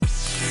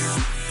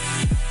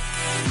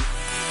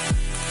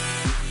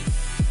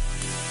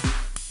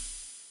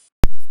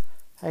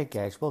Hi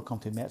guys, welcome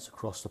to Mets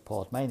Across the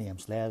Pod. My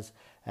name's Les.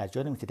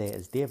 Joining me today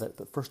is David,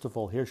 but first of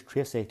all, here's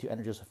Tracy to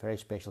introduce a very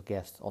special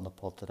guest on the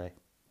pod today.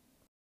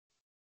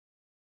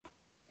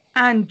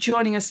 And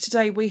joining us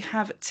today, we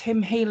have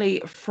Tim Healy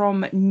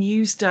from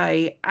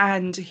Newsday,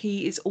 and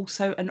he is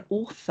also an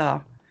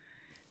author.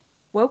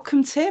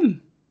 Welcome,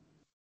 Tim.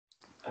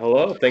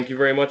 Hello, thank you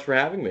very much for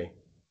having me.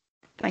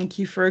 Thank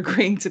you for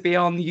agreeing to be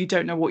on. You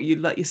don't know what you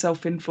let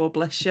yourself in for,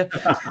 bless you.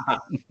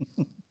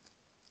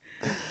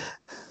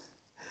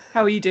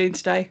 How are you doing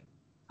today?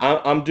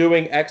 I'm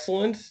doing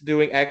excellent.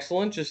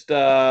 Just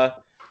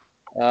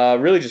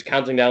really just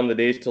counting down the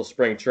days till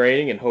spring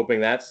training and hoping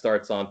that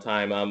starts on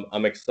time.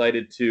 I'm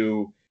excited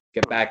to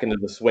get back into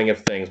the swing of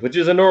things, which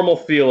is a normal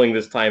feeling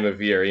this time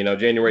of year. You know,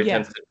 January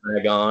tends to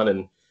drag on,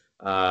 and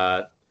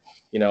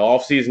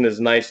off season is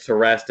nice to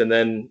rest, and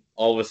then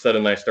all of a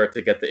sudden I start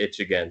to get the itch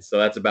again. So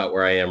that's about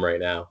where I am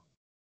right now.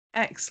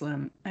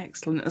 Excellent.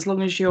 As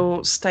long as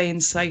you're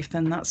staying safe,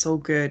 then that's all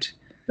good.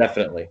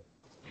 Definitely.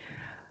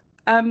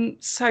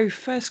 So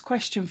first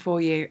question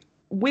for you.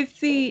 With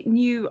the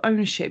new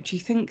ownership, do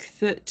you think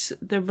that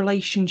the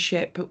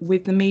relationship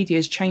with the media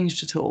has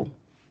changed at all?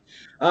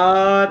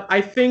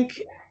 I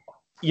think,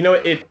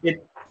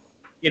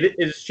 it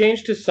has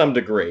changed to some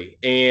degree,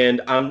 and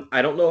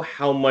I don't know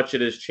how much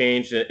it has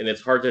changed, and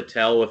it's hard to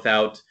tell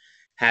without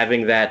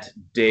having that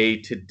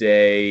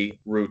day-to-day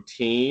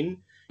routine.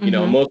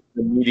 Most of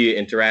the media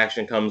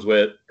interaction comes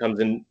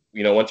in,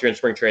 once you're in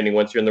spring training,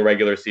 once you're in the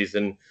regular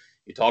season.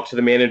 You talk to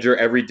the manager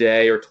every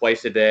day or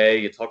twice a day.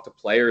 You talk to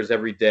players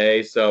every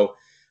day. So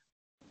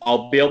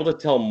I'll be able to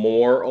tell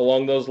more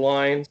along those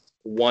lines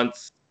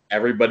once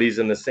everybody's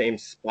in the same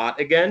spot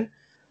again.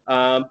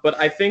 But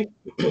I think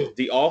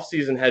the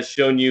offseason has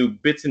shown you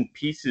bits and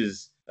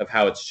pieces of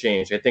how it's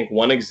changed. I think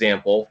one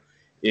example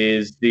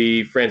is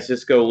the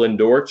Francisco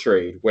Lindor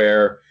trade,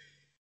 where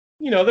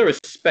there was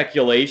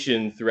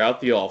speculation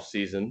throughout the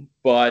offseason,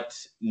 but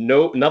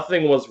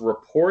nothing was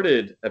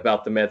reported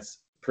about the Mets'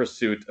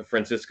 pursuit of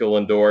Francisco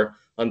Lindor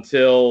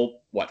until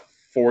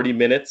 40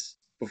 minutes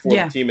before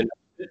the team announced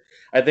it.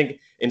 I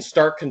think in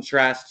stark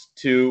contrast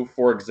to,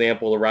 for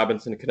example, the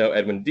Robinson Cano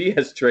Edwin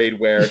Diaz trade,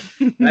 where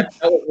that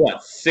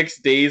was 6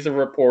 days of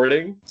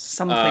reporting,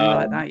 something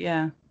like that.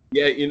 Yeah.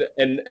 Yeah,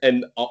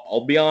 and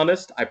I'll be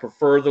honest, I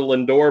prefer the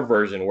Lindor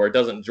version where it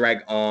doesn't drag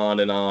on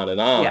and on and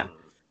on.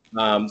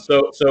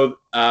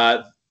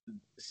 Yeah.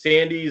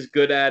 Sandy's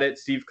good at it.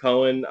 Steve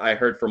Cohen, I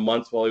heard for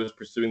months while he was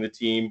pursuing the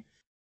team,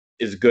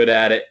 is good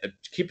at it,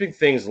 keeping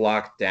things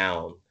locked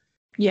down.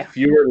 Yeah.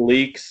 Fewer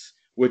leaks,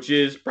 which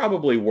is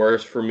probably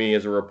worse for me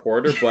as a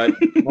reporter, but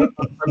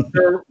I'm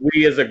sure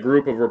we as a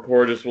group of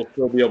reporters will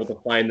still be able to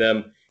find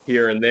them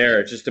here and there.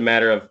 It's just a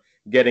matter of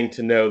getting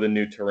to know the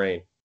new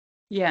terrain.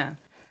 Yeah.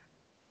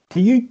 Do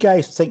you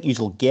guys think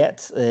you'll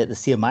get the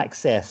same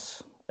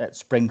access at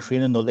spring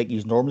training, though, like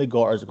you normally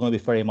got, or is it going to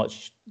be very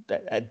much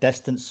at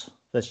distance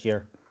this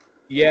year?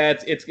 Yeah,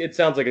 it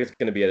sounds like it's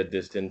going to be at a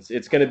distance.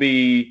 It's going to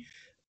be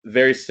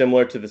very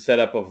similar to the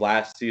setup of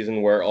last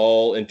season, where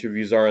all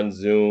interviews are on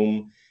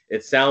Zoom.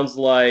 It sounds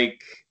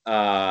like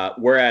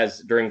whereas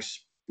during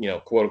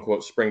quote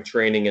unquote spring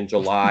training in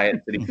July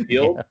at Citi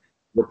Field,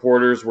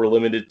 reporters were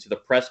limited to the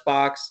press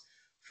box.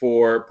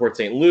 For Port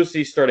St.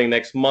 Lucie, starting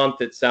next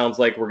month, it sounds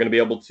like we're going to be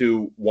able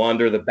to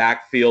wander the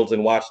backfields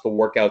and watch the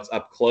workouts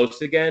up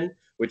close again,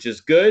 which is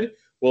good.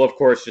 We'll, of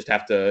course, just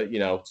have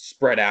to,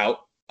 spread out,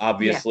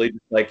 obviously,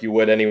 like you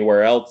would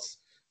anywhere else,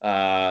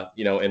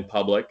 in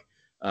public.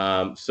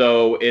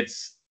 So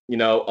it's,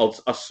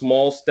 a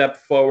small step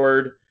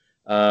forward,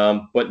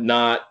 but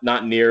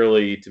not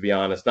nearly, to be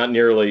honest, not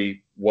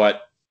nearly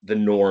what the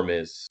norm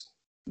is.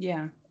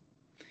 Yeah.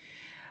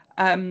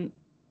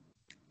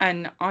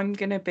 And I'm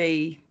going to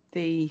be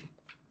the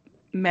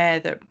mayor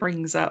that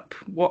brings up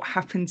what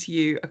happened to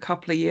you a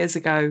couple of years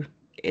ago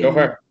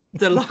in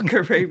the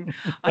locker room.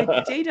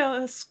 I did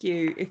ask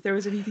you if there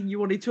was anything you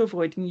wanted to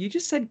avoid, and you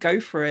just said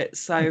go for it.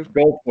 So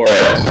go for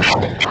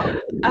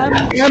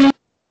it.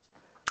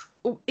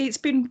 It's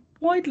been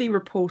widely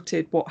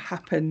reported what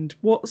happened.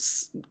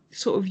 What's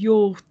sort of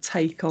your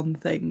take on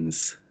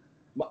things?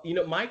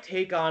 My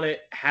take on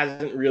it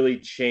hasn't really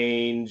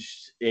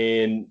changed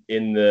in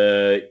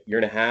the year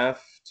and a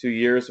half, 2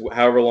 years,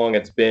 however long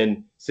it's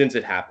been since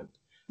it happened.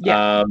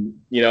 Yeah.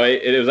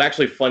 It was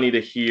actually funny to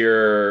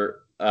hear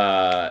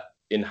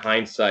in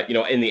hindsight,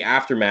 in the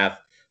aftermath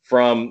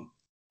from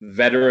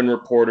veteran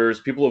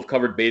reporters, people who've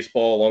covered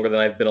baseball longer than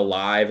I've been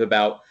alive,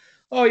 about,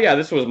 oh yeah,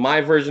 this was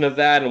my version of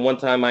that, and one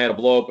time I had a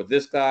blow up with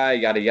this guy,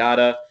 yada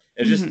yada.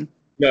 And just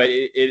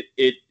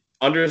it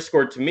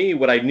underscored to me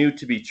what I knew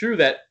to be true,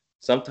 that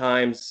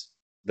sometimes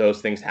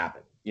those things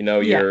happen.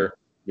 You're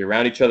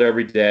around each other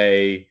every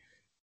day.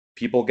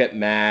 People get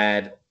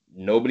mad.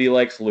 Nobody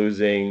likes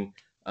losing.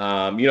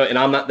 And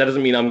that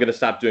doesn't mean I'm going to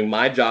stop doing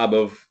my job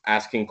of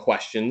asking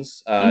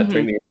questions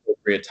during the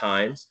appropriate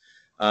times.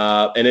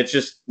 And it's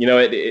just,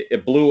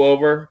 it blew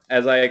over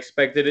as I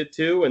expected it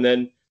to. And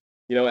then,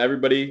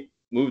 everybody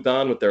moved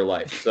on with their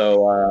life.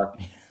 So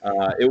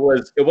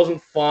It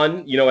wasn't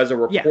fun. As a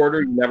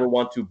reporter, you never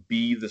want to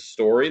be the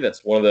story.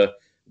 That's one of the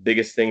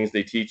biggest things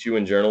they teach you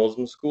in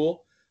journalism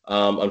school.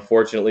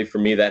 Unfortunately for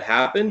me, that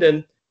happened,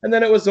 and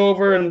then it was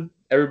over, and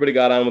everybody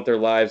got on with their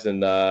lives,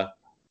 and so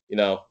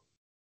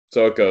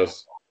it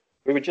goes.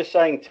 We were just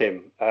saying,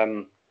 Tim,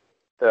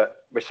 that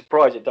we're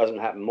surprised it doesn't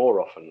happen more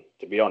often,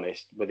 to be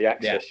honest, with the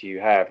access you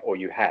have or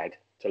you had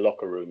to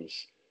locker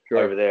rooms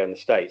over there in the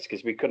States,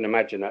 because we couldn't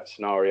imagine that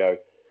scenario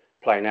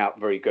playing out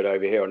very good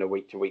over here on a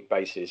week-to-week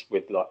basis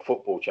with like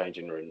football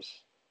changing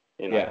rooms.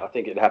 I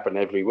think it happened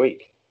every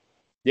week.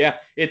 Yeah,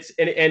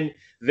 and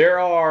there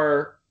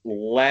are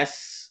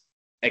less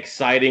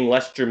exciting,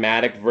 less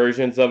dramatic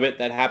versions of it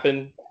that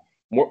happen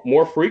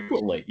more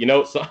frequently.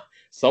 So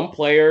some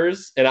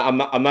players, and I'm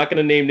not going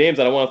to name names.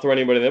 I don't want to throw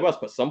anybody in the bus,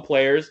 but some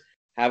players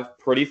have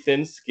pretty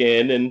thin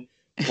skin, and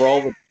for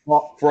all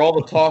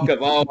the talk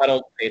of I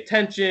don't pay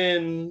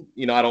attention,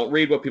 I don't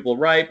read what people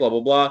write, blah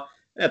blah blah.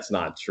 That's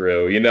not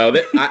true.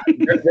 There have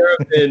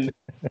been,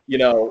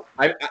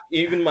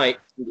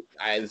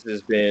 this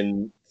has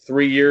been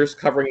 3 years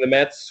covering the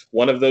Mets.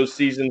 One of those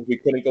seasons we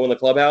couldn't go in the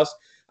clubhouse.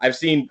 I've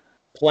seen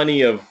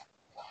plenty of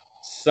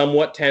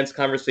somewhat tense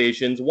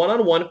conversations,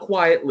 one-on-one,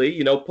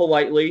 quietly,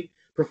 politely,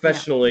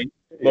 professionally,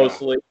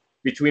 mostly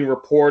between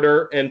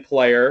reporter and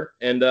player,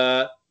 and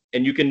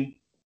you can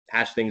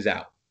hash things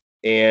out.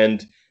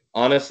 And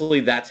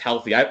honestly, that's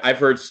healthy. I've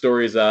heard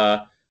stories.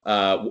 I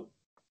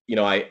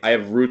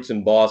have roots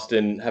in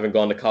Boston, having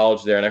gone to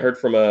college there, and I heard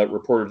from a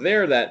reporter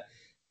there that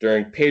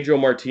during Pedro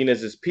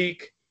Martinez's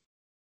peak,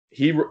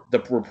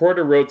 the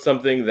reporter wrote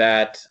something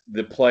that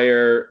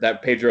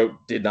Pedro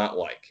did not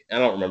like. I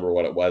don't remember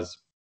what it was,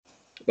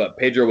 but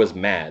Pedro was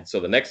mad. So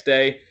the next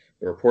day,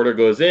 the reporter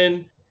goes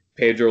in,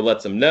 Pedro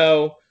lets him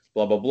know,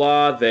 blah, blah,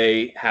 blah.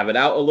 They have it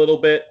out a little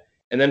bit.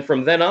 And then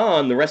from then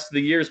on, the rest of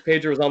the years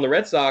Pedro was on the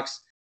Red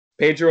Sox,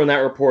 Pedro and that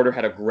reporter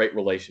had a great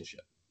relationship.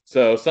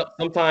 So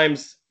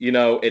sometimes,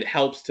 it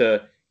helps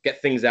to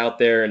get things out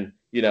there and,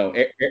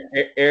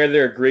 air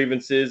their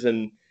grievances.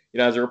 And,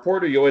 as a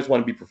reporter, you always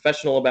want to be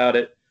professional about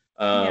it.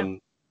 So,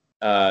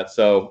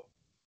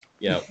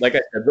 like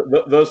I said,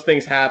 those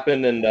things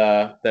happen, and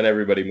then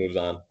everybody moves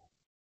on.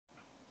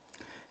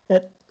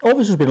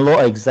 Obviously, there's been a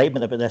lot of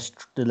excitement about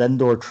the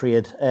Lindor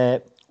trade.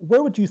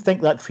 Where would you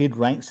think that trade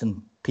ranks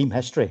in team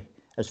history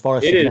as far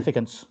as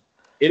significance?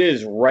 It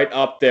is right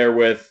up there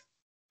with,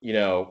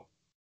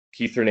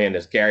 Keith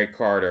Hernandez, Gary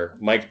Carter,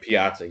 Mike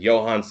Piazza,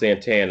 Johan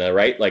Santana,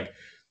 right? Like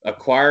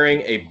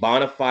acquiring a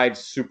bona fide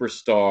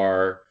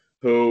superstar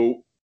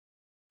who,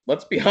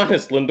 let's be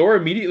honest, Lindor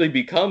immediately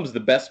becomes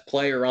the best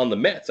player on the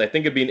Mets. I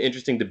think it'd be an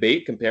interesting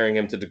debate comparing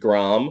him to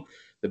DeGrom,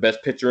 the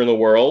best pitcher in the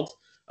world.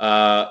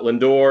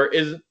 Lindor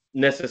isn't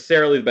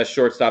necessarily the best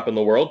shortstop in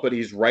the world, but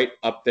he's right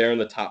up there in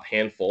the top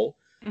handful.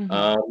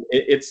 Mm-hmm.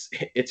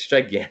 It's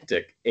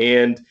gigantic.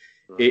 And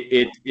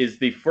it is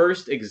the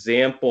first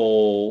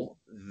example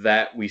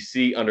that we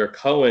see under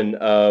Cohen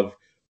of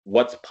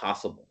what's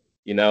possible.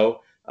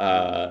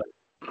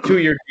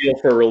 2-year deal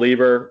for a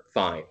reliever,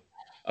 fine.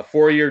 A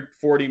 4-year,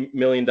 $40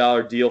 million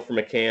deal for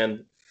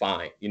McCann,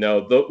 fine.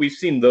 We've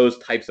seen those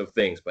types of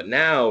things. But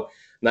now,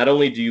 not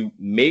only do you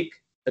make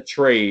a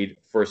trade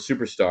for a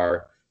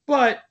superstar,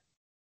 but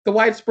the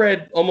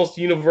widespread, almost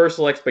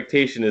universal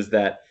expectation is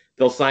that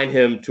they'll sign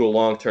him to a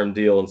long-term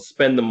deal and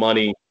spend the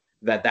money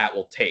that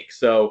will take.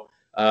 So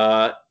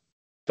the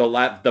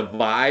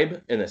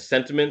vibe and the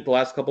sentiment the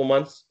last couple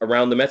months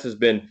around the Mets has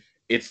been,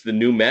 it's the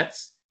new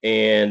Mets,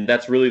 and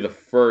that's really the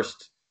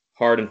first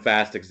hard and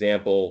fast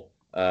example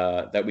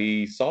that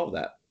we saw of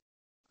that.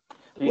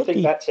 Do you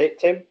think that's it,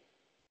 Tim?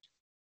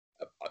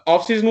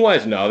 Off-season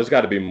wise, no, there's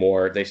got to be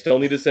more. They still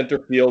need a center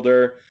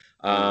fielder.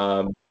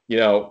 I'm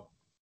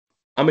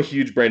a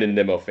huge Brandon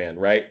Nimmo fan,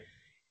 right?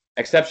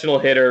 Exceptional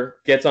hitter,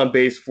 gets on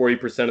base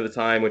 40% of the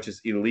time, which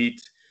is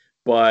elite,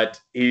 but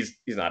he's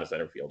not a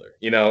center fielder.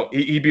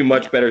 He'd be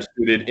much better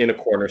suited in a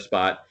corner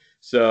spot.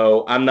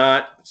 So I'm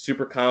not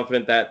super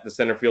confident that the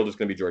center fielder is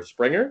going to be George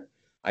Springer.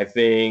 I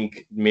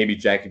think maybe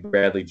Jackie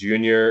Bradley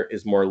Jr.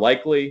 is more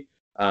likely.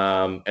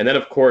 And then,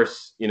 of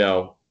course,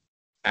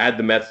 add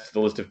the Mets to the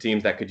list of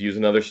teams that could use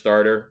another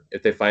starter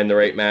if they find the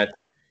right match.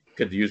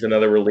 Could use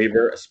another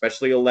reliever,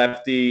 especially a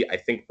lefty. I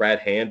think Brad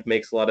Hand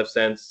makes a lot of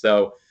sense.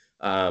 So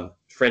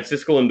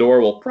Francisco Lindor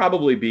will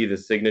probably be the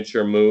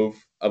signature move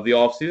of the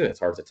offseason. It's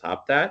hard to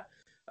top that.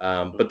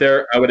 But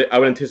I would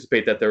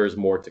anticipate that there is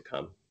more to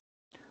come.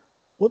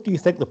 What do you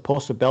think the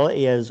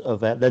possibility is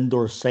of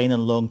Lindor signing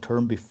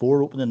long-term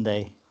before opening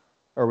day?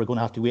 Or are we going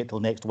to have to wait till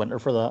next winter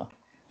for that?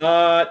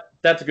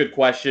 That's a good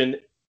question.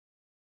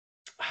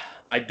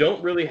 I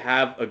don't really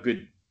have a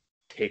good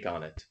take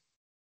on it.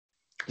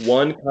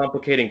 One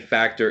complicating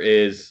factor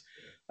is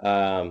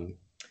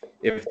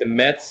if the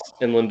Mets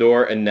and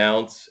Lindor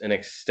announce an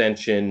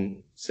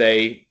extension,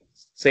 say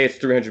it's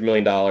 $300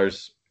 million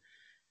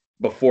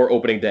before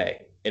opening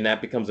day, and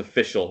that becomes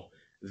official,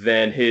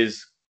 then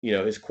his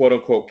quote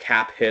unquote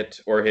cap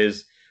hit or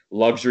his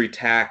luxury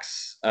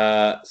tax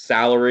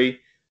salary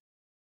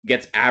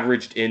gets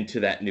averaged into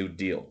that new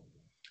deal.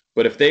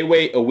 But if they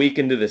wait a week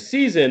into the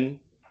season,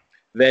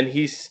 then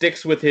he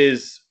sticks with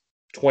his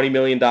 $20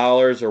 million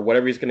or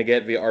whatever he's going to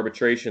get via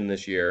arbitration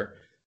this year.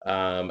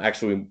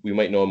 Actually, we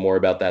might know more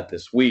about that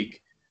this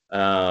week.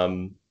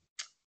 Then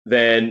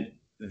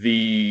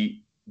the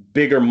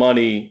bigger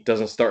money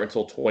doesn't start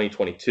until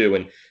 2022.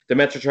 And the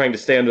Mets are trying to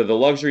stay under the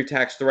luxury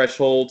tax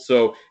threshold.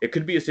 So it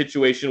could be a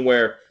situation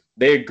where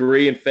they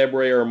agree in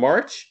February or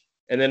March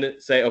and then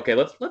say, okay,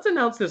 let's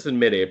announce this in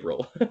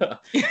mid-April. Or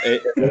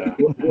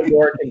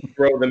can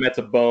throw the Mets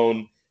a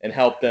bone and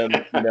help them,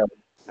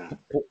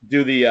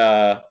 do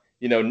the,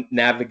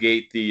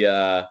 navigate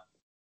the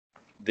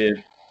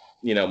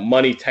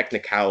money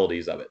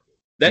technicalities of it.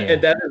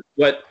 And that is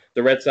what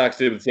the Red Sox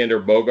did with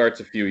Xander Bogaerts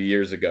a few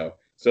years ago.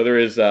 So there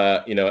is,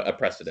 a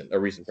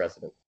recent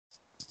precedent.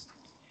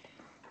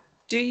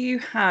 Do you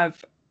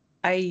have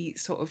a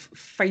sort of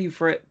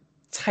favorite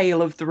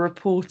tale of the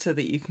reporter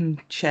that you can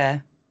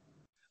share?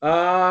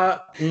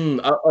 Along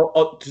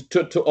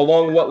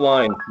what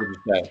lines would you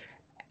say?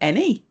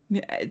 Any,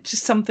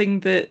 just something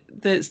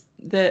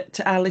that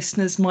our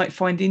listeners might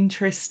find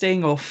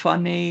interesting or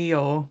funny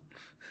or.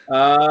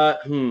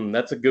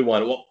 That's a good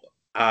one. Well,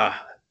 I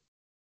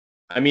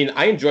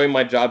enjoy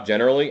my job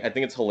generally. I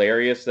think it's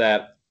hilarious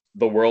that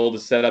the world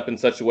is set up in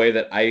such a way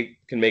that I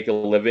can make a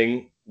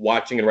living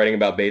watching and writing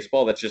about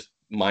baseball. That's just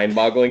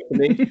mind-boggling to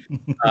me.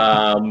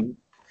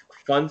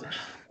 Fun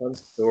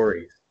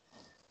stories.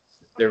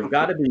 There've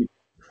got to be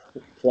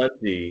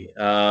plenty.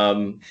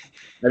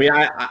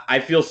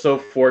 I feel so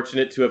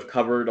fortunate to have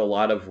covered a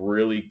lot of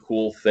really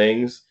cool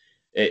things.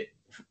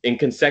 In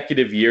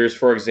consecutive years,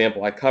 for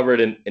example, I covered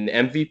an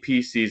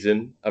MVP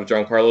season of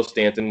Giancarlo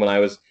Stanton when I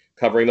was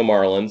covering the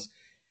Marlins.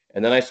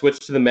 And then I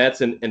switched to the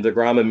Mets, and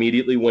DeGrom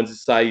immediately wins a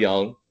Cy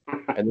Young.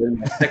 And then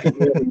the second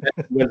year, the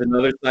Mets wins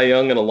another Cy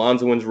Young, and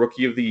Alonso wins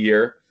Rookie of the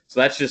Year. So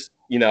that's just,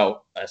 a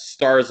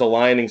stars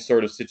aligning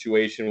sort of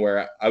situation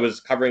where I was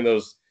covering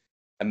those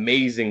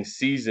amazing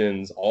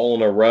seasons all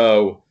in a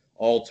row,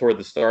 all toward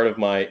the start of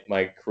my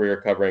career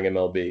covering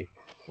MLB.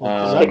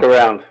 Stick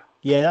around.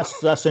 Yeah, that's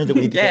something that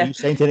we need to get you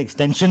signed an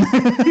extension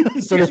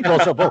as soon as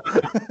possible.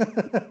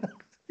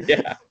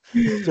 Yeah,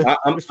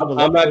 I'm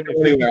not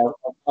going anywhere.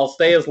 I'll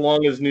stay as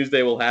long as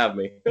Newsday will have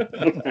me.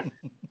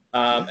 But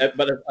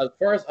as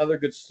far as other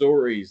good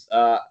stories,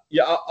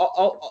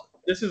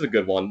 this is a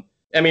good one.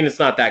 It's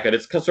not that good.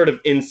 It's sort of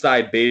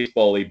inside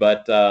baseball-y,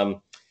 but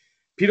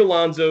Pete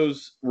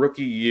Alonso's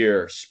rookie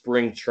year,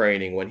 spring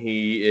training, when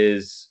he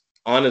is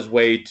on his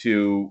way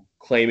to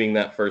claiming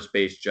that first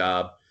base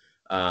job,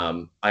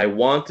 I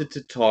wanted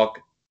to talk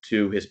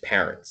to his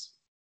parents.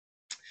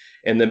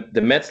 And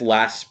the Mets'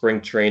 last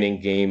spring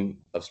training game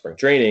of spring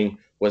training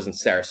was in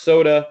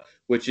Sarasota,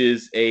 which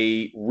is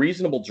a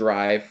reasonable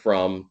drive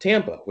from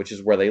Tampa, which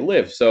is where they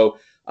live. So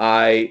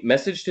I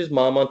messaged his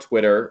mom on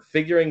Twitter,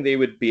 figuring they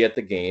would be at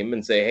the game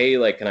and say,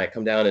 hey, can I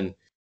come down and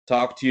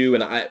talk to you?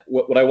 And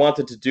what I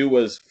wanted to do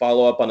was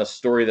follow up on a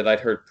story that I'd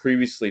heard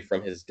previously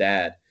from his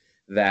dad,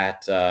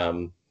 that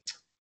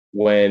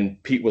when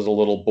Pete was a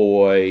little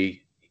boy,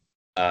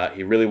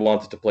 he really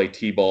wanted to play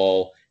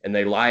T-ball, and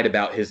they lied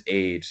about his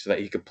age so that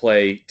he could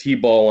play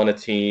T-ball on a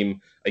team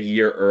a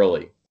year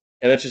early.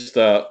 And it's just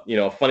a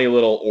funny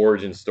little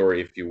origin story,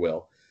 if you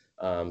will.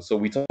 So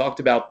we talked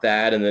about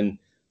that, and then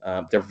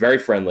they're very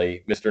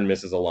friendly, Mr. and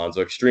Mrs.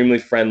 Alonso, extremely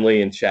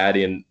friendly and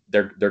chatty, and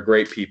they're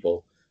great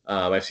people.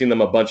 I've seen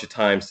them a bunch of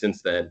times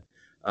since then.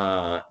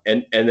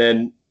 And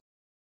then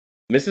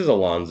Mrs.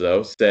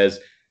 Alonso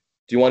says,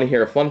 do you want to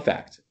hear a fun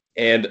fact?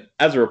 And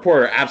as a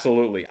reporter,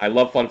 absolutely. I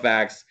love fun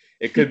facts.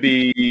 It could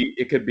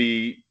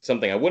be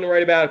something I wouldn't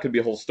write about. It could be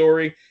a whole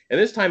story. And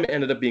this time it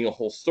ended up being a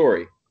whole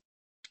story,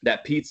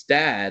 that Pete's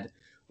dad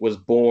was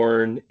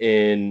born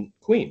in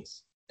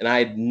Queens. And I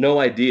had no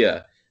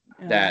idea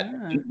that.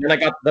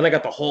 Then I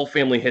got the whole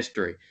family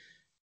history.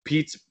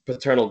 Pete's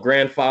paternal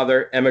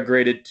grandfather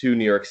emigrated to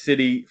New York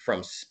City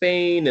from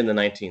Spain in the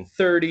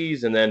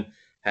 1930s, and then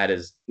had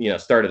his,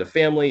 started a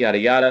family, yada,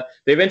 yada.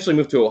 They eventually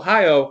moved to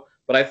Ohio,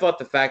 but I thought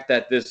the fact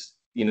that this,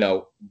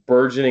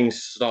 burgeoning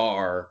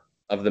star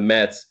of the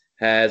Mets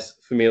has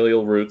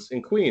familial roots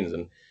in Queens.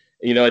 And,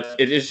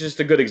 it's just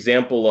a good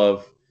example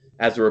of,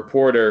 as a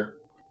reporter,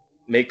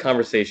 make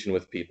conversation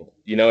with people.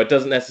 It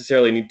doesn't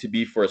necessarily need to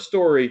be for a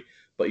story,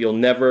 but you'll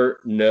never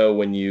know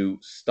when you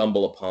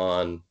stumble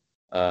upon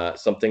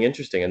something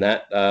interesting. And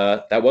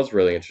that was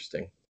really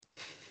interesting.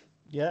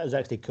 Yeah, it was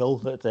actually cool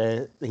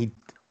that he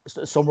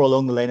somewhere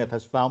along the line of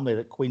his family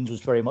that Queens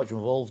was very much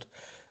involved.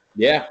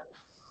 Yeah.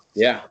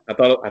 I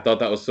thought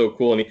that was so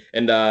cool. I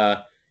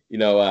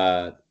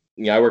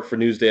work for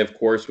Newsday, of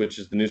course, which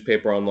is the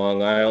newspaper on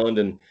Long Island,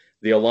 and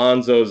the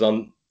Alonsos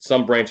on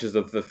some branches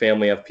of the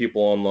family have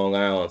people on Long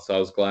Island. So I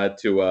was glad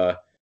to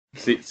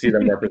see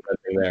them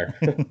representing there.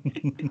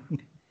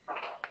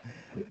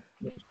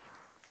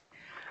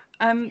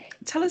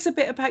 Tell us a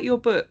bit about your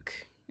book.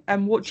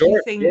 What do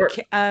you think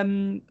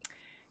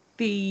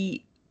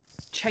the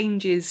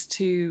changes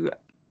to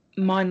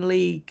minor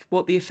league,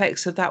 what the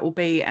effects of that will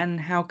be, and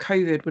how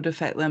COVID would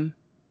affect them?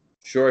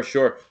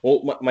 Sure.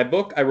 Well, my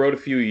book I wrote a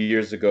few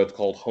years ago, it's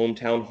called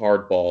Hometown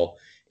Hardball,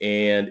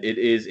 and it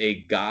is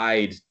a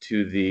guide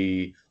to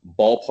the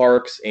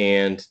ballparks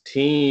and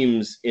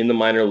teams in the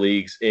minor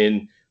leagues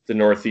in the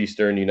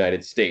northeastern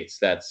United States.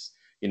 That's,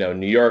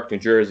 New York, New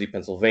Jersey,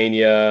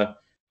 Pennsylvania,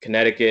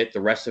 Connecticut,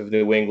 the rest of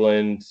New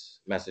England,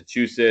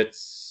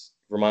 Massachusetts,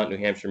 Vermont, New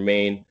Hampshire,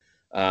 Maine.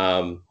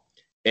 And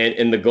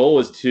the goal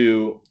is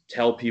to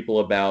tell people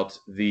about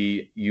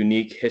the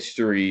unique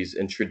histories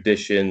and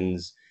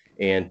traditions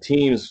and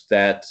teams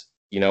that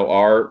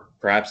are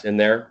perhaps in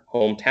their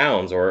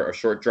hometowns or a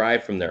short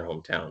drive from their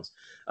hometowns.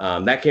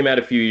 That came out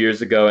a few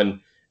years ago, and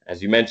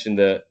as you mentioned,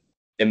 the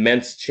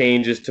immense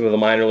changes to the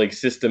minor league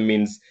system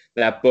means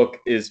that book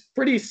is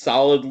pretty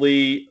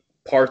solidly,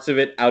 parts of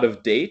it, out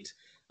of date.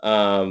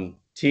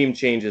 Team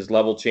changes,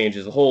 level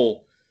changes, the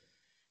whole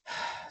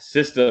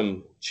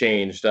system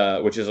changed,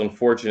 which is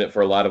unfortunate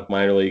for a lot of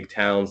minor league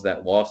towns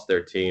that lost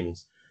their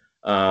teams.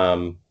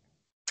 How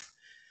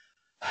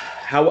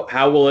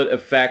will it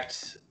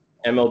affect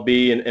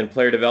MLB and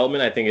player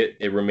development? I think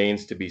it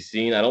remains to be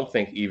seen. I don't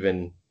think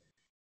even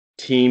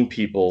team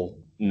people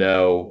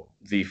know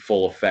the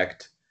full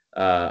effect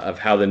of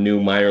how the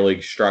new minor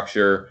league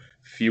structure,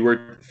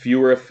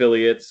 fewer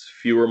affiliates,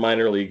 fewer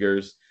minor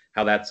leaguers,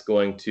 how that's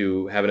going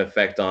to have an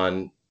effect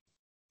on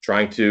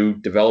trying to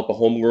develop a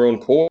homegrown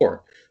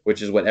core,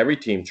 which is what every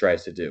team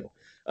tries to do.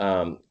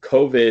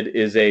 COVID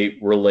is a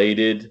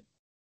related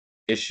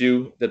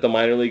issue that the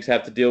minor leagues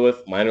have to deal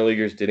with. Minor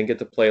leaguers didn't get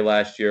to play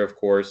last year, of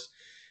course.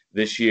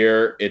 This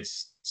year,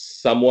 it's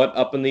somewhat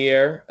up in the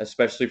air,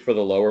 especially for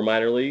the lower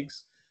minor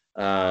leagues.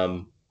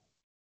 So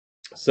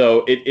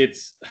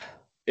it's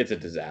a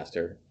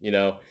disaster.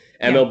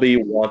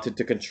 MLB wanted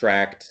to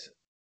contract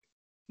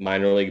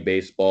minor league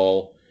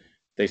baseball.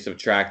 They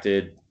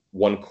subtracted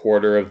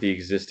 1/4 of the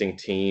existing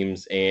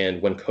teams, and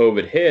when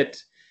COVID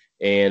hit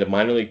and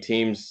minor league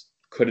teams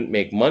couldn't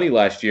make money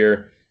last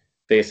year,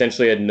 they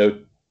essentially had no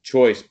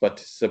choice but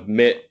to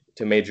submit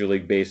to Major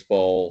League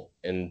Baseball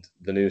and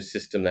the new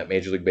system that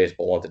Major League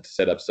Baseball wanted to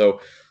set up.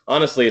 So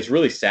honestly, it's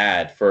really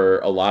sad for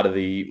a lot of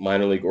the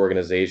minor league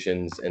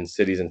organizations and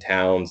cities and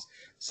towns,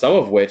 some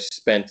of which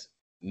spent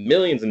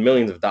millions and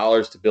millions of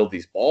dollars to build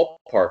these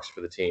ballparks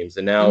for the teams,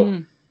 and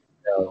now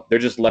they're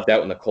just left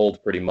out in the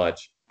cold pretty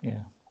much.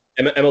 Yeah.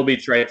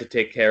 MLB tried to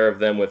take care of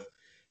them with,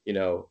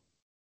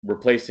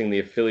 replacing the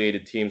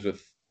affiliated teams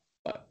with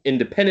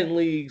independent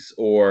leagues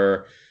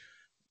or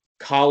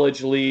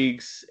college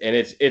leagues, and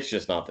it's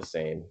just not the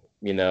same.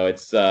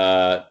 It's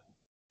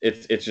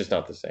just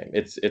not the same.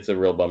 It's a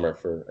real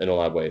bummer in a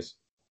lot of ways.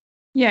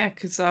 Yeah,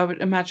 because I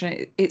would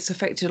imagine it's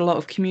affected a lot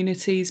of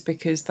communities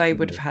because they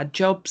would have had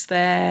jobs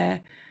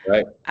there.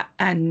 Right.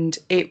 And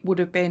it would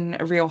have been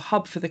a real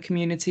hub for the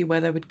community where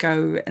they would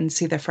go and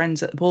see their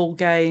friends at the ball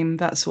game,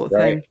 that sort of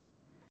thing.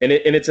 And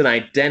it's an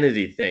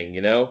identity thing,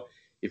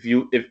 If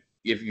you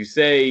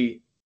say,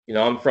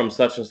 I'm from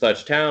such and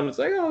such town, it's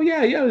like, oh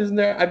yeah, isn't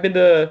there? I've been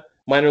to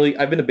minor league,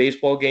 I've been to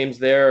baseball games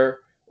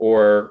there,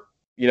 or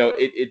you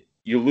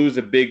lose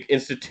a big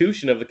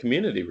institution of the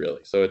community,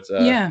 really. So it's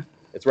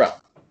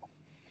rough.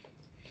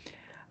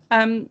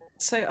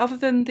 So other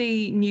than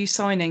the new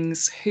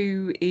signings,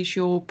 who is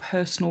your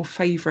personal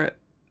favorite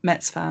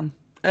Mets fan?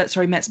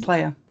 Mets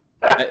player.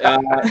 I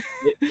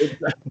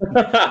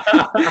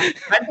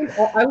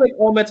like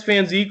all Mets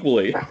fans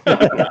equally.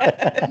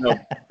 As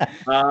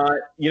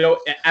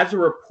a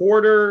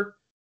reporter,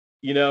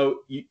 you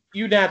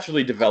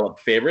naturally develop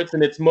favorites,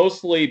 and it's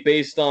mostly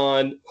based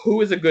on who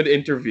is a good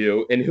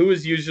interview and who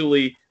is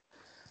usually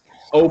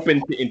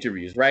open to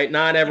interviews, right?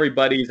 Not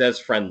everybody's as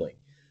friendly.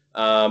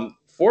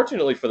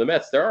 Fortunately for the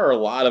Mets, there are a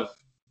lot of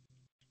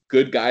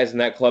good guys in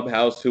that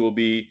clubhouse who will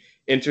be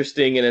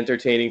interesting and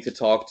entertaining to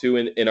talk to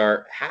and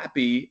are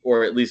happy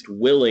or at least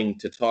willing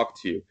to talk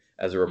to you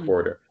as a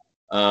reporter.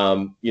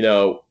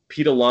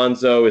 Pete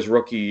Alonso, his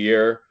rookie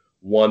year,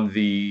 won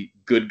the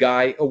Good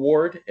Guy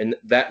Award, and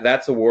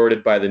that's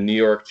awarded by the New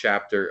York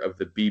chapter of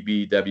the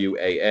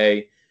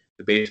BBWAA,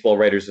 the Baseball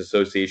Writers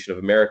Association of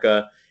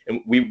America.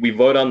 And we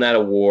vote on that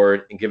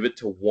award and give it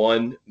to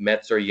one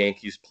Mets or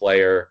Yankees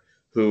player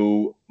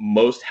who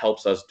most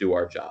helps us do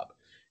our job.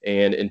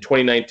 And in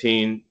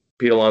 2019,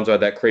 Pete Alonso had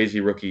that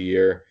crazy rookie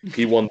year.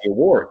 He won the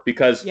award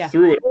because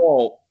through it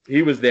all,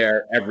 he was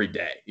there every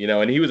day,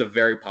 and he was a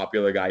very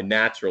popular guy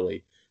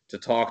naturally to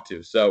talk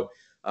to. So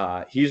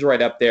he's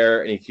right up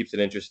there, and he keeps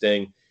it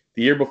interesting.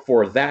 The year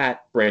before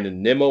that,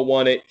 Brandon Nimmo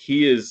won it.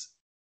 He is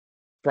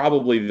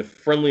probably the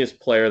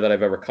friendliest player that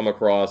I've ever come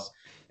across.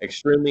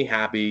 Extremely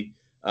happy.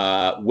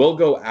 Will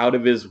go out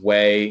of his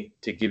way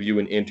to give you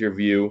an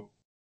interview.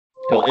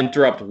 He'll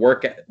interrupt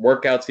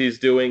workouts he's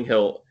doing.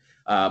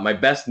 My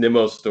best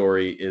Nimmo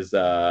story is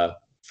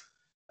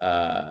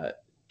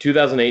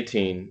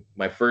 2018,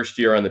 my first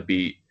year on the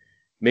beat.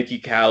 Mickey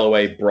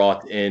Callaway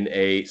brought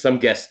in some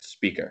guest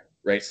speaker,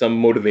 right?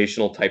 Some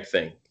motivational type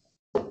thing.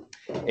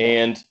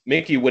 And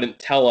Mickey wouldn't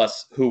tell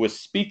us who was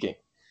speaking.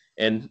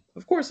 And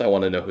of course I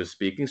want to know who's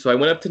speaking. So I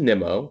went up to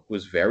Nimmo, who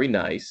was very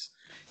nice,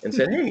 and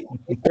said, hey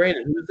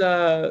Brandon,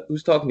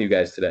 who's talking to you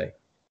guys today?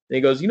 And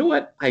he goes, you know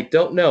what? I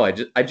don't know. I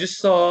just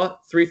saw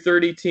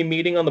 3:30 team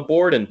meeting on the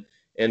board, and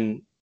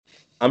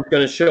I'm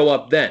going to show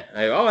up then.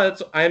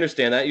 I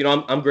understand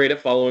that. I'm great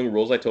at following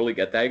rules. I totally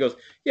get that. He goes,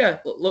 yeah,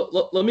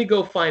 let me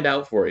go find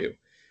out for you.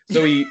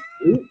 So he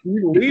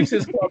leaves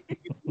his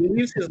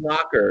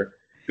locker,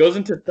 goes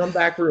into some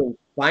back room,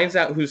 finds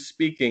out who's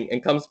speaking,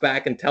 and comes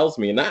back and tells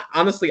me. And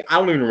honestly, I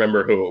don't even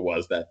remember who it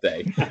was that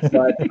day.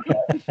 But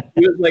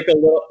he was like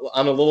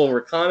on a little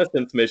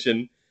reconnaissance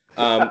mission.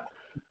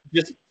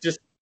 Just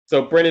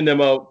so Brendan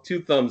Nimmo,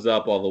 2 thumbs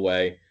up all the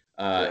way.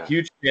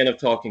 Huge fan of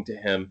talking to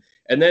him.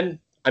 And then,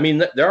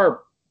 there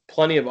are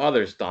plenty of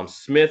others. Dom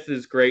Smith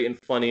is great and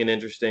funny and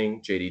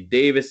interesting. JD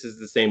Davis is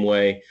the same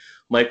way.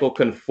 Michael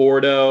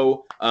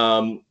Conforto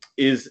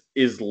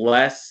is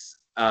less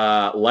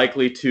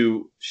likely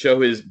to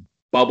show his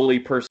bubbly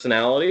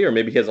personality, or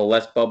maybe he has a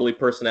less bubbly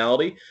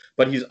personality,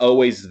 but he's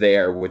always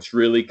there, which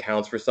really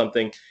counts for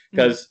something.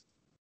 Because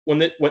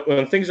when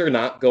things are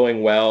not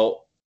going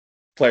well,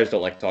 players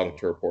don't like talking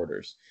to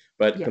reporters.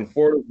 But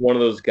Conforto is one of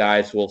those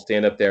guys who will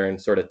stand up there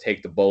and sort of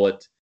take the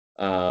bullet.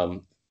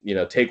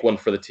 Take one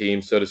for the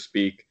team, so to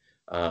speak.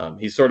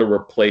 He sort of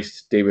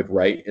replaced David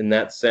Wright in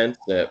that sense.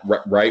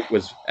 Wright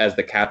was, as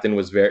the captain,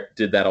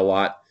 did that a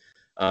lot.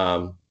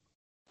 So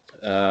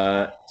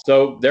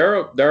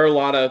there are a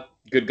lot of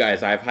good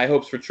guys. I have high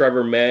hopes for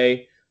Trevor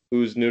May,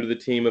 who's new to the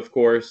team, of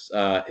course.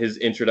 His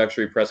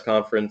introductory press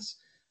conference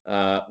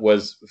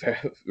was very,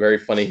 very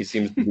funny. He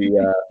seems to be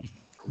a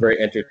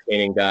very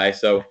entertaining guy.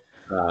 So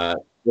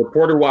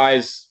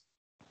reporter-wise,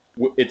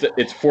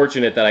 it's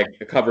fortunate that I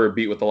cover a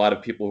beat with a lot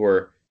of people who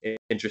are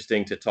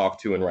interesting to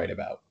talk to and write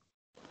about.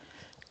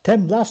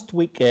 Tim, last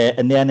week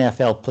in the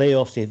NFL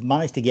playoffs, they've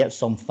managed to get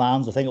some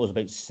fans. I think it was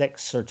about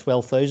 6,000 or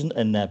 12,000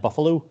 in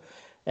Buffalo.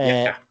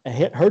 I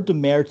heard the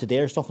mayor today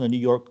or something in New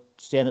York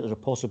saying that there's a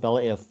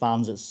possibility of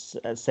fans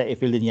at Citi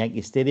Field in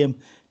Yankee Stadium. Do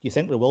you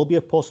think there will be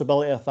a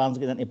possibility of fans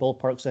getting into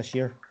ballparks this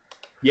year?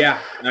 Yeah,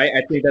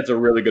 I think that's a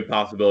really good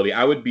possibility.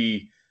 I would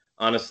be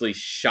honestly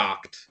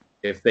shocked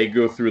if they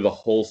go through the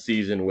whole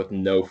season with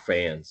no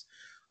fans.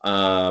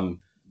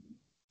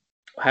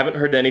 Haven't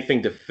heard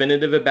anything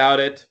definitive about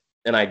it,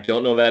 and I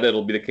don't know that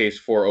it'll be the case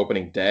for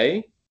opening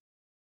day.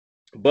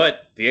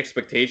 But the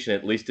expectation,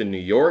 at least in New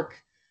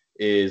York,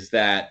 is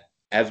that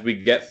as we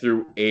get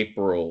through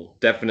April,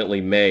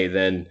 definitely May,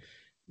 then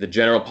the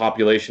general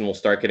population will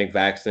start getting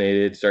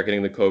vaccinated, start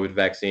getting the COVID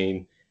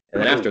vaccine.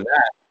 And then after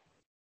that,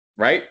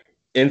 right,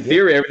 in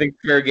theory, everything's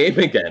fair game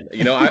again.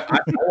 I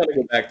want to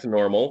go back to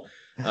normal.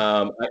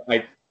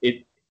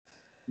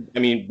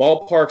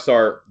 Ballparks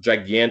are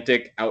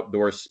gigantic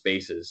outdoor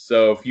spaces.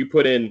 So if you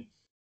put in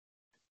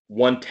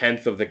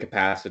 1/10 of the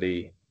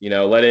capacity,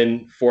 let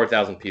in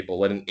 4,000 people,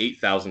 let in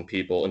 8,000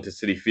 people into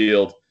Citi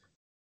Field,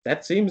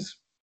 that seems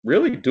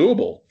really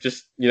doable.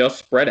 Just,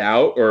 spread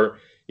out, or,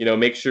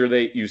 make sure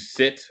that you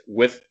sit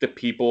with the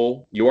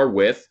people you're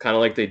with, kind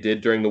of like they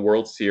did during the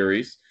World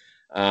Series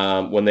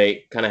when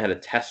they kind of had a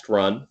test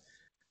run.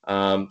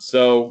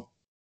 So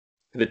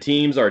the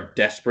teams are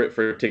desperate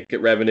for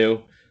ticket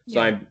revenue. So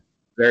I'm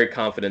very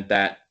confident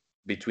that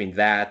between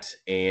that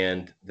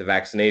and the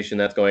vaccination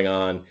that's going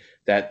on,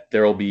 that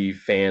there will be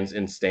fans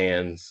in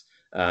stands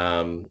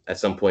at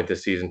some point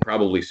this season,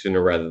 probably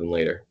sooner rather than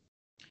later.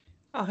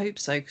 I hope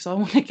so, because I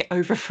want to get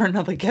over for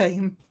another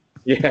game.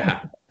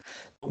 Yeah.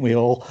 We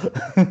all.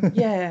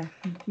 Yeah.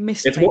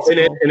 It's more,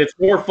 and it's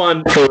more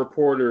fun for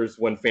reporters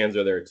when fans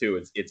are there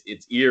too.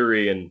 It's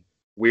eerie and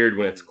weird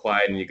when it's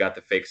quiet and you got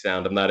the fake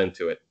sound. I'm not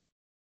into it.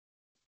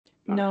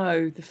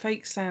 No, the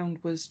fake sound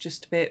was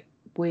just a bit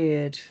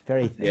weird.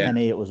 Very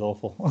thinny. It was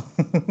awful.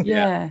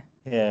 Yeah.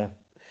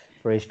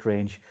 Very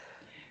strange.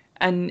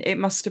 And it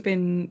must have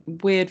been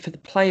weird for the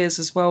players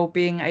as well,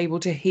 being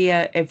able to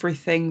hear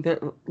everything that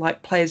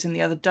players in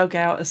the other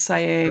dugout are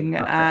saying.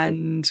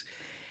 And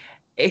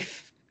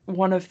if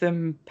one of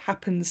them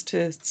happens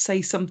to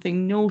say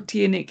something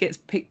naughty and it gets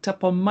picked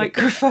up on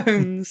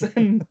microphones.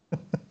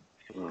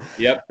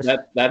 Yep,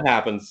 that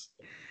happens.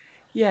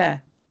 Yeah.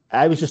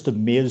 I was just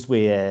amazed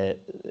with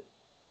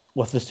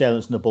the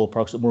silence in the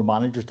ballparks that more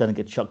managers didn't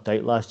get chucked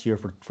out last year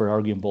for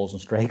arguing balls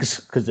and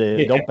strikes, because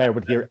the umpire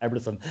would hear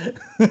everything.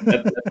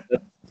 That's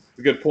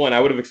a good point.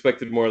 I would have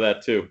expected more of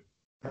that too.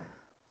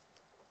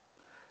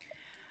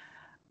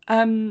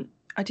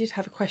 I did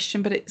have a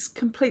question, but it's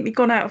completely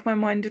gone out of my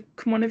mind.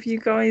 Can one of you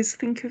guys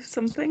think of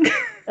something?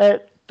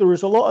 There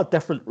was a lot of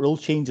different rule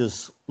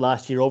changes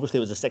last year. Obviously,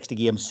 it was a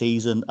 60-game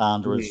season,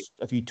 and there was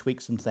a few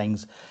tweaks and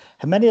things.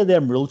 How many of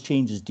them rule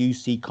changes do you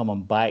see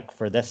coming back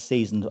for this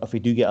season if we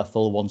do get a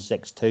full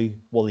 162?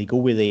 Will they go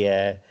with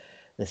the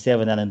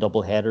 7-inning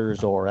double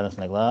headers or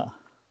anything like that?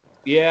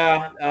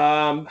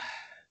 Yeah,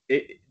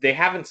 they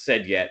haven't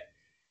said yet.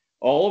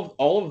 All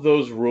of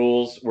those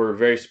rules were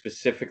very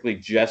specifically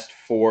just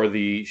for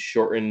the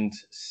shortened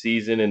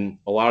season, and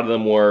a lot of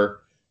them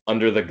were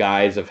under the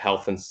guise of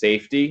health and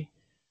safety.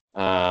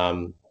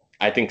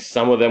 I think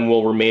some of them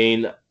will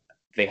remain.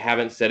 They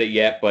haven't said it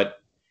yet,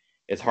 but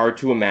it's hard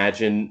to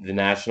imagine the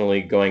National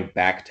League going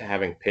back to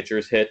having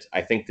pitchers hit.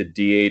 I think the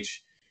DH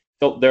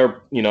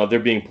they're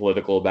being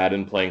political about it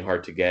and playing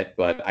hard to get,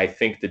 but I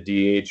think the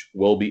DH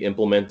will be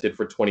implemented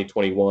for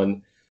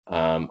 2021.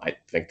 I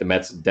think the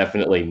Mets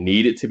definitely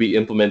need it to be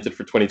implemented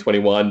for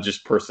 2021,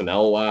 just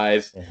personnel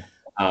wise.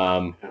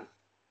 Yeah.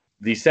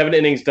 The 7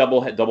 innings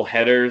double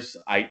headers,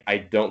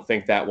 I don't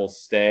think that will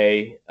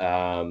stay.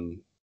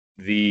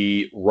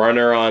 The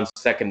runner on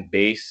second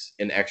base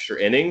in extra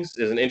innings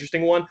is an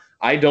interesting one.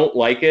 I don't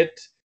like it,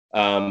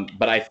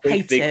 but I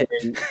think they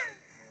can.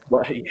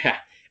 Well, yeah,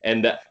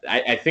 and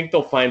I think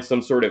they'll find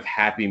some sort of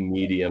happy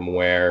medium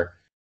where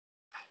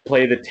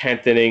play the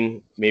 10th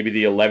inning, maybe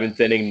the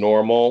 11th inning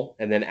normal,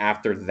 and then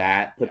after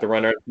that, put the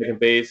runner at second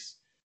base.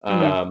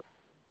 So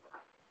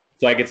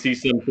I could see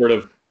some sort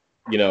of,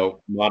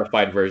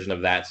 modified version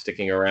of that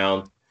sticking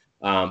around.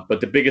 But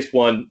the biggest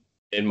one,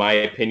 in my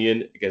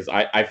opinion, because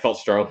I felt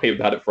strongly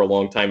about it for a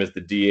long time, is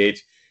the DH.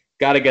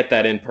 Got to get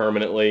that in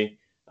permanently.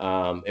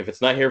 If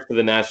it's not here for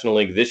the National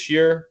League this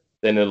year,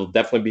 then it'll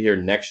definitely be here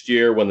next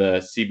year when the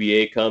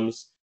CBA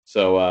comes.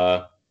 So,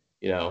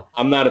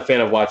 I'm not a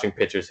fan of watching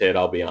pitchers hit,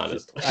 I'll be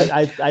honest.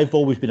 I've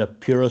always been a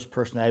purist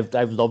person.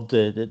 I've loved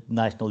the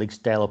National League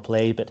style of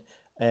play, but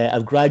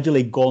I've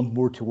gradually gone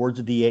more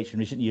towards the DH in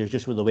recent years,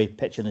 just with the way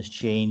pitching has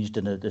changed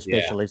and the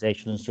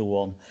specialization and so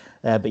on.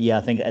 But yeah,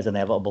 I think it is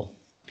inevitable.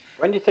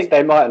 When do you think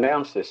they might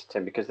announce this,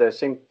 Tim? Because they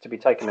seem to be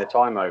taking their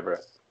time over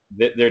it.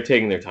 They're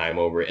taking their time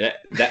over it. And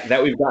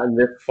that we've gotten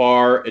this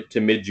far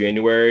to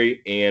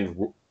mid-January and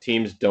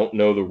teams don't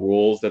know the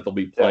rules that they'll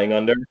be playing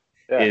under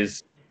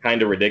is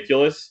kind of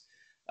ridiculous.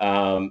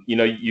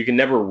 You can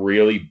never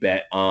really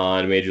bet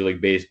on Major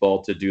League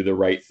Baseball to do the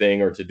right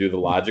thing or to do the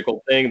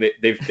logical thing.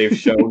 They've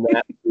shown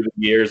that through the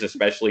years,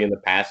 especially in the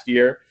past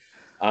year.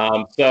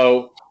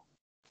 So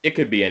it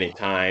could be any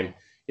time.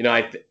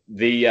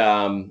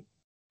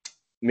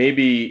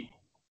 Maybe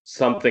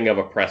something of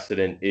a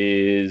precedent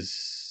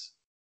is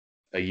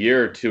a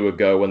year or two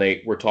ago when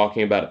they were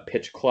talking about a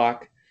pitch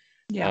clock.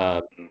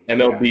 Yeah.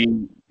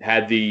 MLB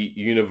had the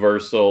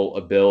universal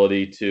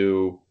ability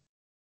to,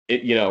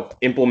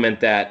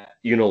 implement that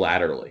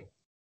unilaterally.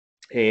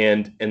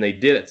 And they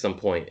did at some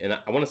point. And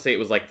I want to say it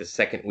was like the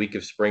second week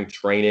of spring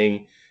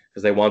training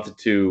because they wanted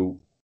to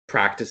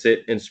practice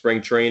it in spring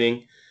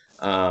training.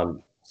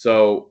 Logic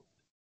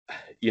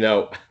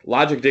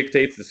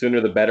dictates the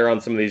sooner the better on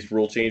some of these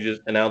rule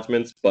changes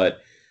announcements, but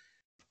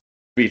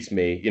beats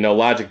me.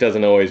 Logic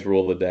doesn't always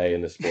rule the day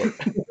in the sport.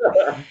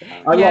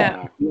 I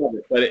love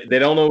it, but they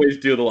don't always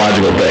do the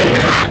logical thing.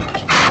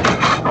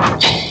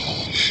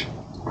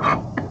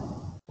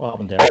 What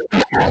happened there?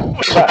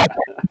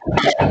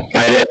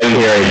 I didn't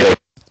hear anything.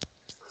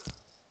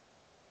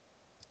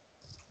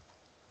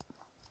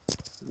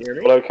 You hear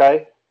me? All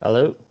okay?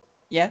 Hello?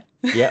 Yeah.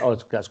 Yeah,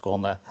 that's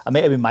gone there. It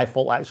might have been my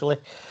fault, actually.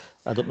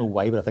 I don't know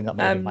why, but I think that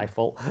might have been my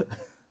fault.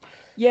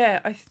 Yeah,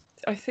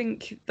 I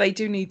think they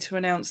do need to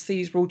announce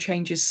these rule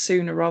changes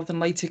sooner rather than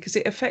later because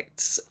it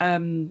affects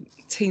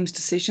teams'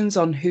 decisions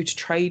on who to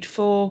trade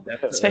for,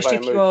 especially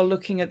if you are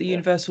looking at the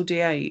universal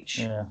DH.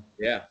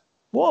 Yeah.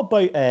 What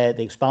about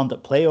the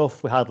expanded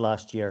playoff we had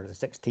last year, the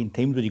 16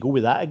 teams? Would you go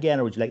with that again,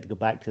 or would you like to go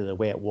back to the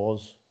way it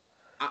was?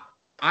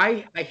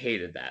 I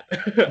hated that.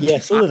 Yeah,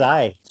 so did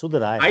I.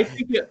 I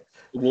think it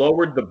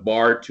lowered the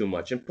bar too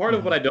much. And part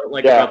of what I don't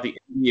like about the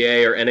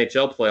NBA or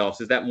NHL playoffs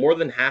is that more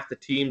than half the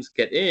teams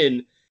get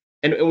in.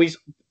 And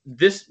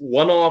this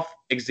one-off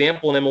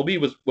example in MLB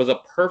was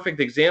a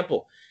perfect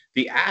example.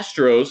 The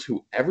Astros,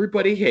 who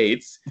everybody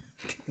hates,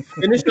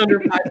 finished under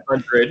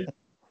 500,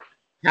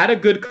 had a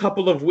good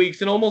couple of weeks,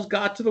 and almost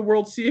got to the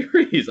World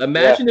Series.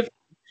 Imagine if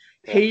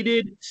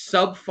hated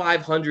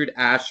sub-500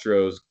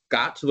 Astros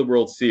got to the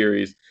World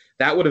Series.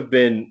 That would have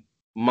been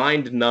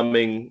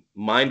mind-numbing,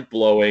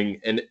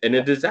 mind-blowing, and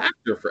a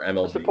disaster for MLB.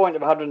 What's the point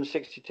of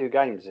 162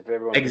 games if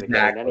everyone's going to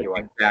get in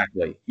anyway?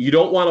 Exactly. You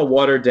don't want to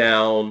water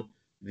down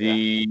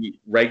the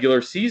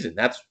regular season.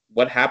 That's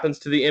what happens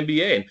to the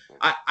NBA. And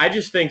I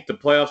just think the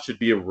playoffs should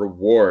be a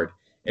reward.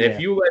 And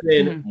if you let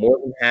in more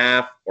than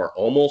half or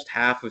almost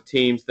half of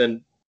teams,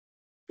 then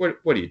what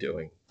are you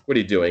doing? What are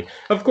you doing?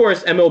 Of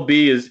course,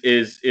 MLB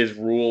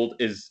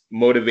is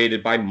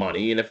motivated by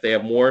money, and if they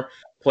have more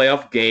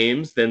playoff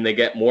games, then they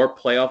get more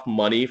playoff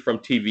money from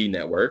TV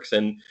networks,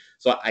 and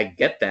so I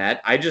get that.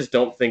 I just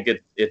don't think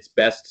it's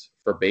best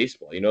for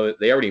baseball.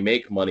 They already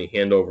make money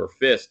hand over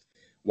fist.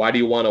 Why do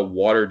you want to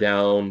water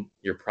down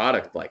your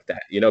product like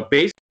that?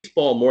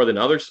 Baseball more than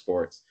other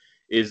sports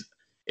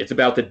it's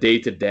about the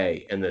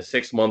day-to-day and the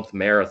 6-month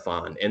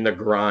marathon and the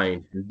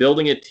grind and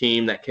building a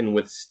team that can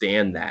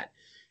withstand that.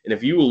 And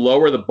if you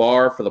lower the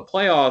bar for the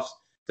playoffs,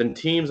 then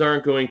teams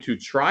aren't going to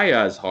try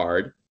as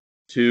hard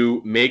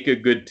to make a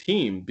good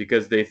team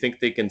because they think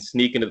they can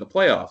sneak into the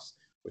playoffs,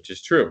 which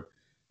is true.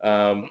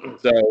 I'm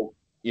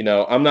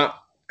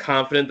not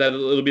confident that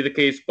it'll be the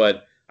case,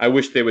 but I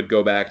wish they would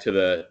go back to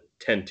the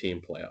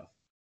 10-team playoff.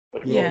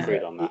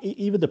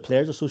 Even the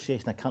Players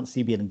Association, I can't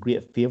see being in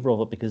great favour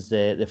of it because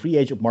the free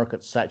agent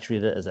market's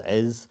saturated as it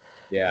is.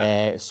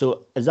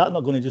 So is that not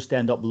going to just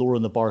end up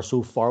lowering the bar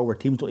so far where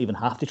teams don't even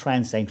have to try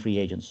and sign free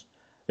agents?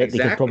 that they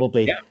could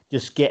probably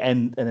just get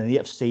in an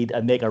 8th seed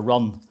and make a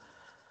run.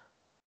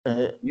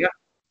 At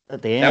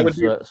the end. That would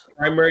be a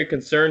primary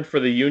concern for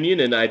the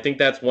Union, and I think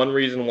that's one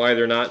reason why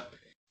they're not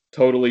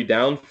totally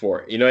down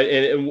for it.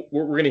 And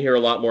we're going to hear a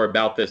lot more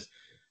about this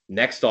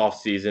next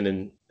offseason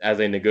and as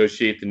they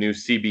negotiate the new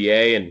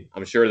CBA, and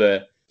I'm sure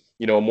a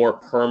more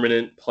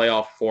permanent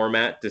playoff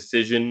format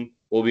decision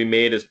will be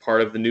made as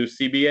part of the new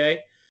CBA.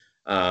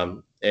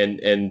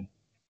 And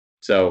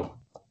so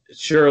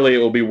surely it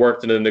will be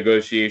worked into the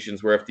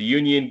negotiations where if the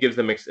Union gives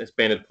them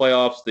expanded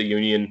playoffs, the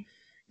Union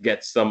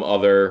gets some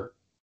other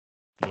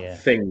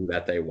thing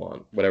that they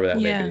want, whatever that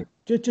may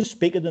be. Just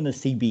speaking on the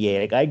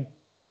CBA,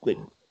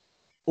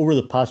 over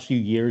the past few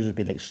years, there's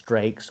been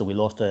strikes. So we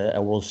lost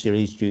a World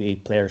Series due to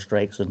player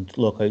strikes and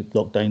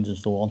lockdowns and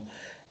so on.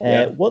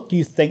 What do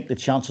you think the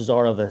chances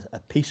are of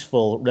a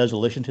peaceful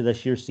resolution to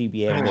this year's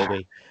CBA will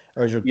be?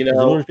 Or has there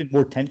been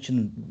more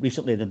tension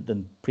recently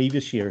than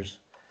previous years?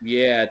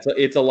 Yeah,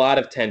 it's a lot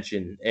of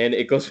tension, and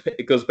it goes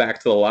back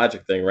to the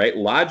logic thing, right?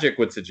 Logic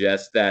would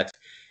suggest that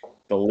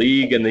the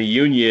league and the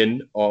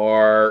union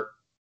are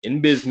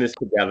in business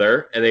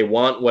together, and they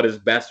want what is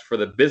best for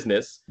the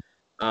business.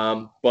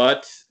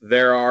 But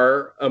there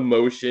are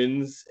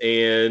emotions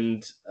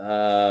and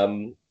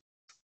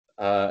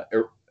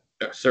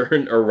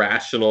certain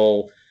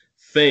irrational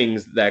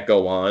things that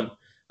go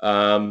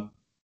on.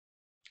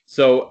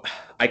 So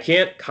I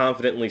can't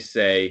confidently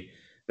say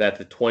that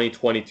the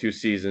 2022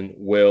 season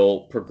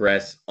will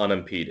progress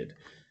unimpeded.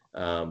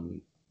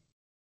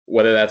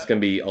 Whether that's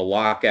going to be a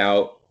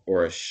lockout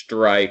or a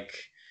strike,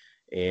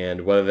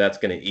 and whether that's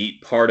going to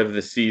eat part of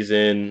the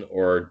season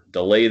or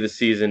delay the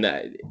season,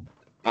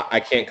 I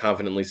can't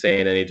confidently say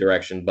in any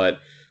direction. But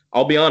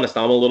I'll be honest,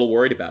 I'm a little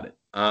worried about it.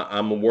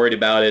 I'm worried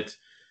about it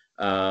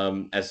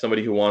as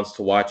somebody who wants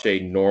to watch a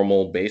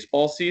normal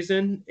baseball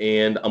season,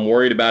 and I'm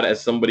worried about it as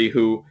somebody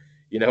who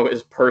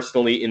is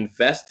personally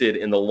invested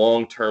in the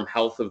long-term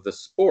health of the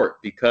sport,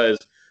 because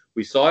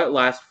we saw it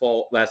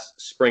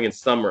last spring and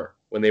summer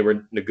when they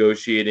were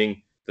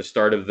negotiating the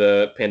start of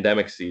the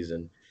pandemic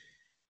season.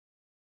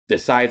 The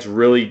sides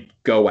really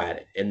go at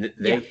it, and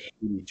they hate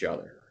each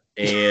other,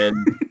 and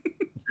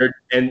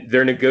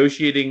they're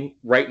negotiating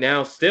right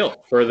now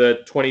still for the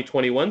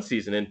 2021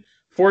 season. And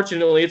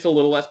fortunately, it's a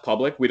little less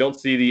public. We don't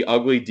see the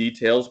ugly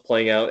details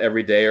playing out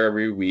every day or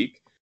every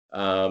week,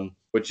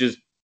 which is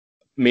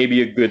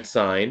maybe a good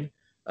sign,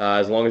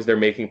 as long as they're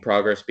making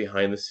progress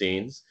behind the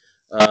scenes.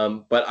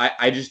 But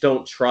I just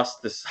don't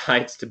trust the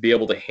sides to be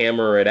able to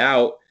hammer it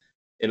out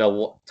in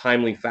a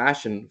timely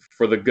fashion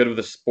for the good of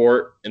the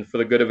sport and for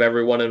the good of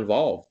everyone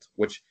involved,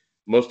 which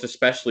most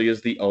especially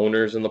is the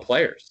owners and the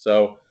players.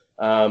 So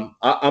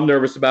I'm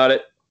nervous about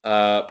it,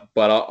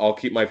 but I'll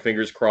keep my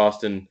fingers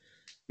crossed and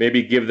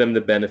maybe give them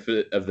the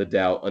benefit of the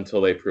doubt until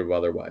they prove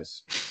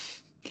otherwise.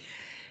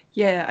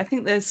 Yeah, I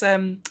think there's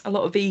a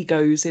lot of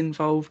egos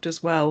involved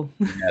as well.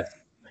 Yes.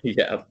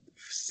 Yeah,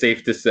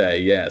 safe to say,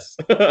 yes.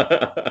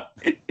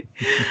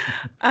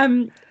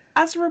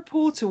 As a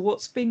reporter,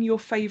 what's been your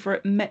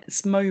favourite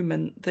Mets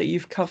moment that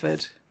you've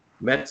covered?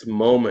 Mets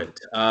moment.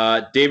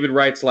 David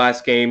Wright's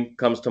last game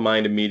comes to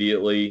mind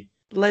immediately.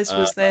 Les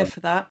was there for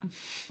that.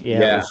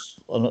 Yeah,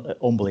 it was an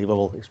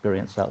unbelievable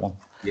experience, that one.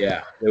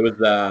 Yeah, it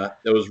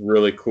was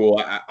really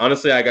cool.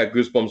 Honestly, I got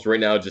goosebumps right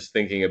now just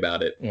thinking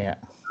about it. Yeah.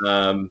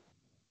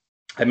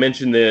 I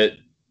mentioned the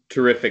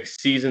terrific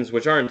seasons,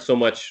 which aren't so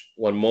much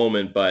one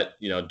moment, but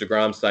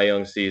DeGrom Cy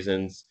Young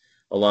seasons,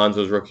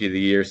 Alonso's Rookie of the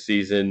Year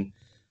season,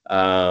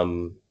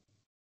 other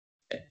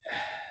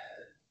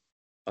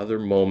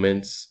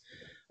moments.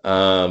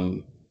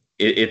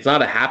 It's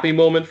not a happy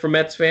moment for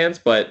Mets fans,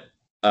 but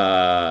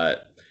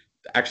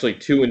actually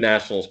two in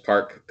Nationals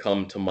Park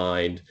come to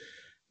mind.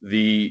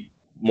 The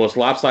most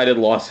lopsided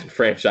loss in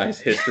franchise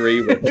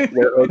history, where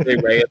Jose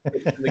Reyes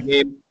pitched in the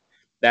game.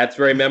 That's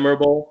very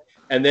memorable.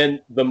 And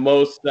then the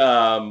most,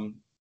 I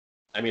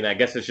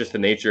guess it's just the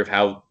nature of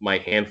how my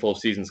handful of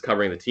seasons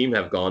covering the team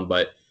have gone,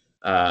 but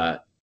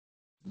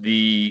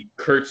the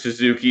Kurt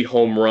Suzuki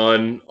home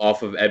run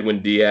off of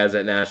Edwin Diaz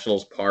at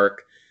Nationals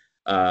Park,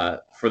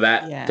 for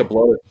that to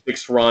blow a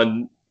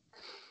 6-run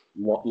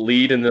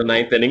lead in the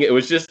 9th inning. It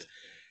was just,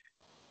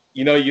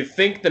 you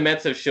think the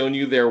Mets have shown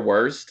you their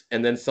worst,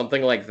 and then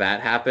something like that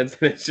happens,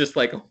 and it's just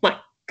like, oh my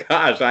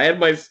gosh, I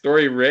had my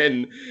story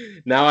written.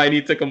 Now I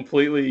need to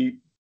completely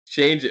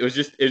change it. It was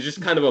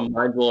just kind of a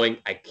mind-blowing,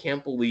 I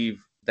can't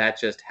believe that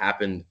just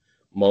happened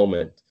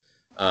moment.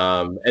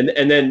 And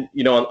then,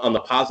 on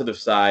the positive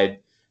side,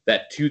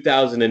 that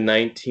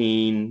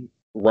 2019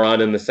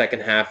 run in the second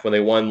half when they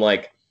won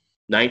like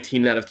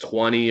 19 out of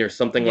 20 or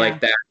something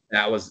like that,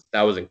 that was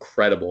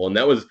incredible. And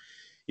that was,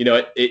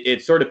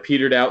 it sort of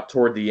petered out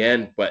toward the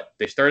end, but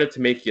they started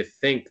to make you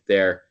think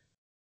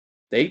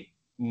they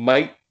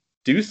might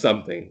do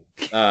something,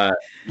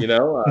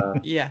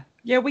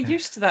 Yeah, we're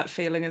used to that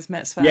feeling as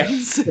Mets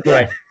fans. Yeah,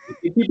 right.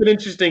 You keep it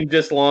interesting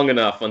just long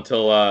enough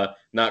until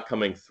not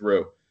coming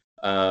through.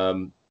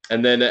 And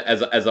then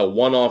as a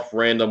one-off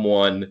random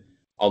one,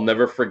 I'll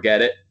never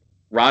forget it.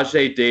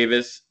 Rajay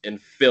Davis in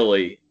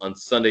Philly on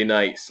Sunday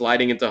night,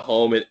 sliding into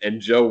home,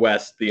 and Joe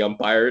West, the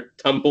umpire,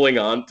 tumbling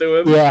onto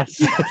him. Yes.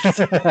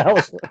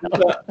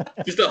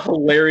 Just a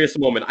hilarious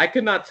moment. I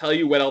could not tell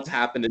you what else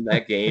happened in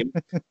that game,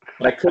 but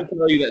I could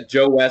tell you that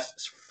Joe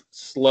West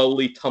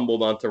slowly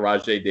tumbled onto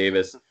Rajay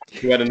Davis,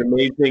 who had an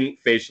amazing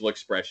facial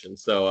expression.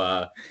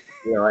 So,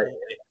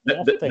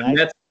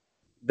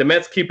 the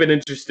Mets keep it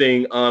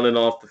interesting on and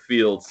off the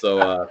field.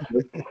 So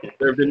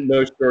there have been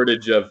no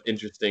shortage of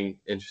interesting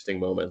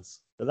moments.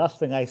 The last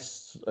thing I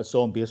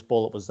saw in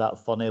baseball that was that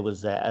funny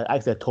was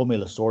actually a Tommy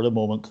Lasorda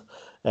moment.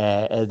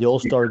 The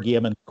All-Star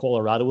game in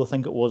Colorado, I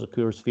think it was, at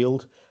Coors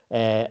Field.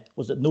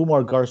 Was it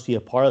Nomar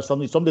Garciaparra?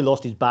 Somebody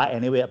lost his bat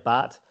anyway at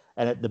bat,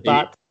 and the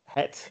bat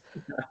hit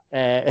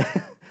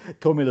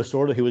Tommy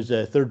Lasorda, who was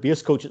the third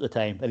base coach at the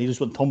time, and he just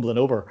went tumbling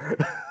over.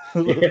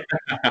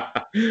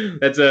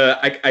 That's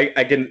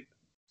I can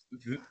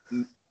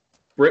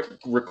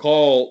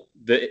recall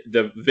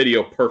the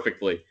video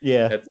perfectly.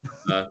 Yeah.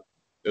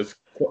 It was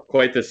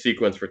quite the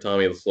sequence for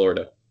Tommy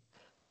Lasorda.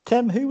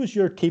 Tim, who was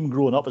your team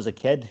growing up as a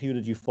kid? Who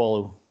did you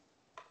follow?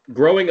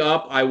 Growing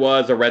up, I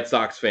was a Red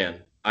Sox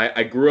fan.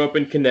 I grew up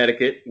in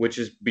Connecticut, which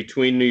is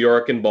between New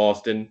York and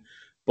Boston,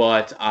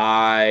 but so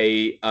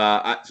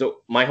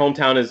my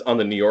hometown is on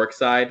the New York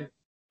side.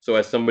 So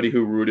as somebody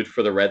who rooted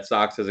for the Red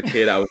Sox as a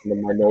kid, I was in the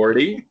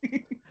minority.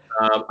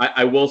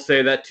 I will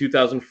say that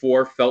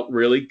 2004 felt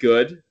really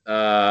good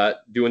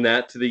doing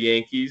that to the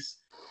Yankees.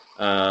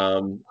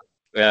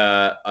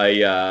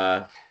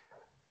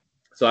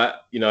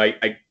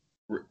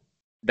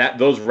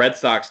 Those Red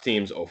Sox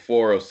teams,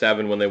 04,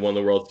 07, when they won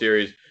the World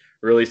Series,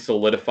 really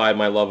solidified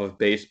my love of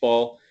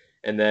baseball.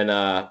 And then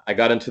I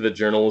got into the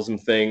journalism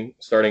thing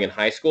starting in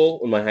high school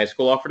when my high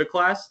school offered a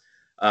class.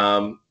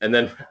 And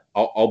then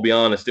I'll be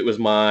honest, it was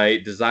my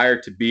desire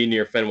to be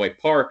near Fenway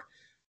Park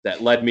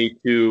that led me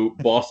to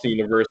Boston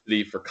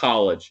University for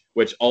college,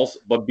 but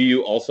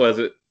BU also has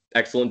an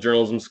excellent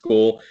journalism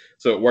school.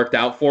 So it worked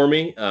out for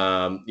me,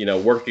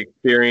 work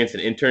experience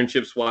and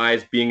internships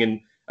wise, being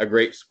in a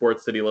great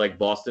sports city like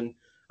Boston.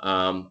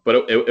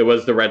 But it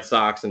was the Red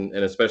Sox and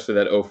especially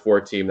that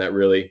 04 team that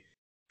really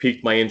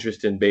piqued my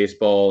interest in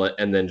baseball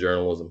and then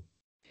journalism.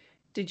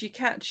 Did you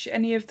catch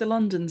any of the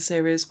London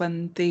series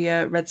when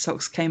the Red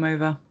Sox came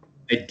over?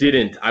 I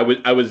didn't. I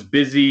was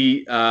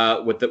busy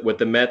with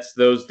the Mets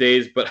those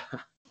days, but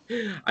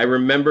I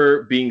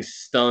remember being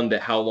stunned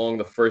at how long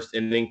the first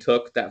inning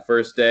took that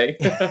first day.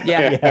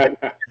 Yeah.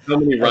 How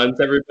many runs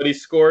everybody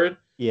scored.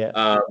 Yeah.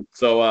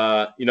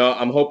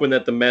 I'm hoping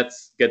that the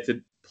Mets get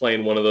to play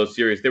in one of those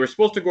series. They were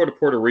supposed to go to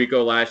Puerto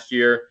Rico last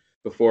year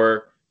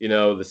before,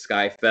 the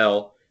sky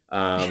fell.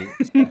 I'm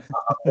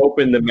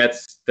hoping the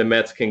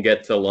Mets can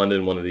get to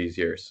London one of these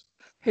years.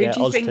 Who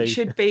do you think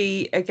should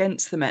be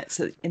against the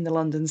Mets in the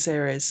London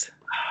series?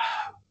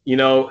 They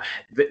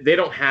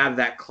don't have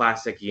that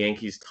classic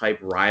Yankees type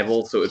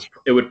rival, so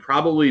it would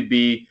probably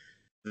be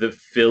the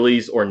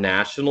Phillies or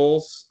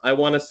Nationals, I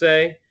want to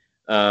say.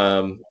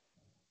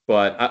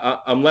 But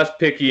I'm less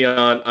picky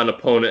on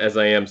opponent as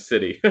I am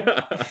City.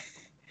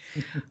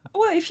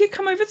 Well, if you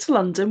come over to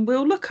London,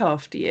 we'll look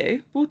after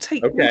you. We'll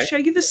show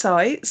you the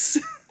sights.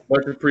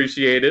 Much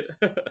appreciated.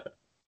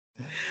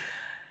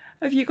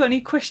 Have you got any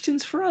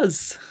questions for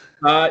us?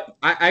 I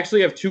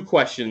actually have two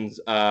questions.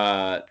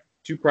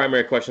 Two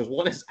primary questions.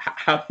 One is,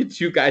 how did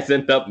you guys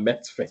end up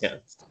Mets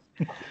fans?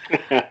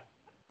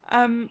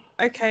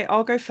 Okay,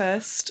 I'll go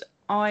first.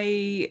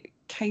 I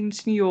came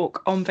to New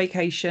York on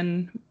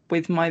vacation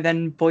with my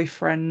then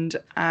boyfriend,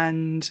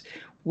 and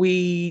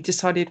we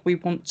decided we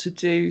want to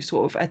do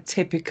sort of a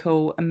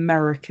typical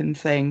American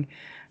thing.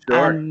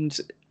 Sure.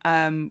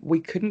 And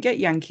we couldn't get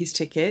Yankees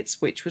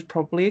tickets, which was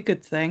probably a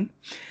good thing.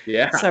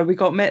 Yeah. So we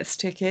got Mets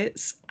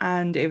tickets,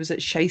 and it was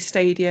at Shea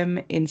Stadium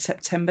in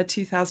September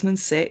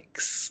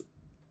 2006,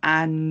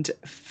 and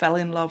fell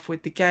in love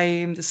with the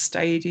game, the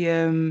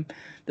stadium,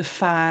 the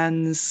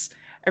fans.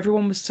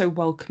 Everyone was so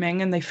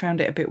welcoming, and they found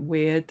it a bit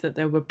weird that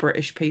there were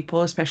British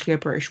people, especially a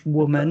British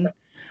woman,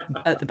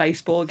 at the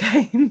baseball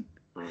game.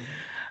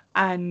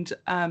 And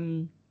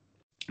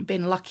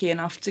been lucky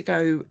enough to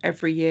go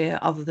every year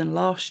other than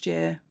last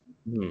year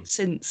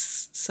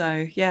since.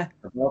 So, yeah.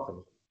 That's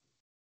awesome.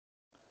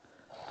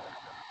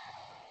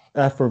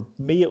 For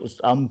me,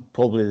 I'm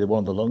probably one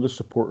of the longest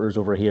supporters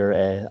over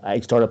here. I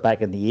started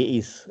back in the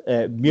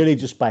 80s, merely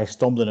just by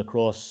stumbling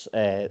across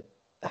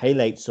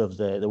highlights of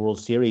the World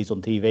Series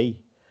on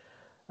TV.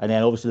 And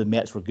then obviously the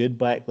Mets were good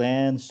back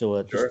then, so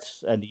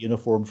and the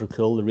uniforms were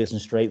cool, the racing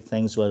stripe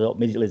thing. So I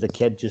immediately as a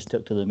kid just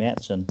took to the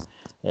Mets, and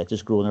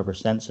just grown ever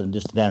since. And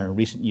just then in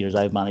recent years,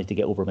 I've managed to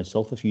get over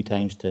myself a few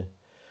times to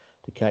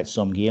catch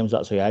some games.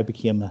 That's how I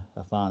became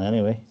a fan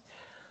anyway.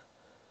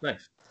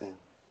 Nice.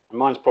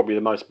 Mine's probably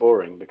the most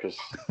boring, because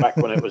back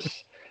when it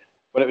was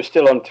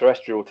still on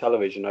terrestrial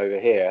television over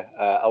here,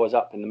 I was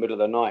up in the middle of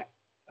the night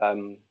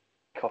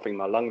coughing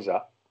my lungs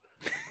up.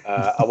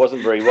 I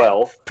wasn't very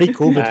well.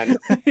 Pre-COVID.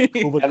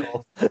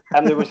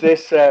 And there was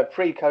this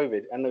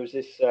pre-COVID, and there was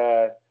this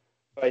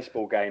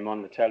baseball game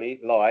on the telly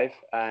live,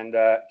 and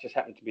just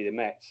happened to be the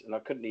Mets, and I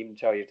couldn't even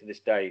tell you to this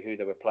day who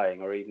they were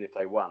playing or even if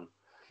they won.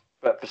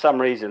 But for some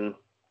reason,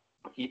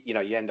 you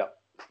end up,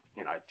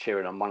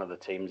 cheering on one of the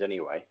teams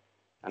anyway,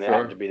 and it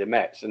happened to be the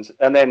Mets,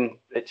 and then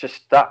it just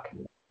stuck.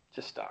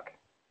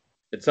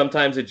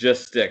 Sometimes it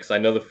just sticks. I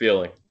know the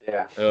feeling.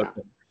 Yeah.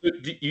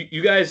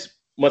 You guys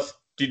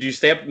did you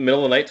stay up in the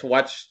middle of the night to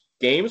watch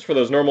games for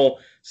those normal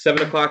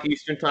 7:00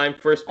 Eastern time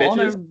first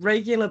pitches? On a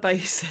regular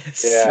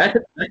basis. Yeah.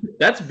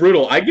 That's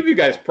brutal. I give you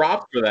guys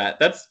props for that.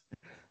 That's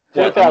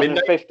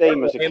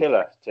 2015 was a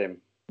killer, Tim.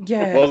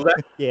 Yeah. What was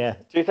that? Yeah.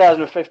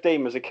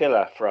 2015 was a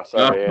killer for us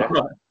over here.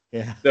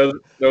 Yeah.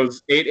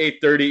 Those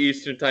 8:30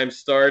 Eastern time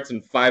starts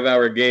and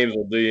 5-hour games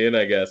will do you in,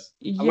 I guess.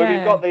 Yeah. I mean,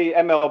 we've got the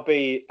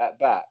MLB at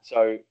bat,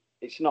 so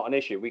it's not an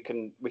issue. We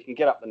can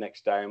get up the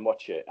next day and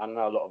watch it. I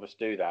know a lot of us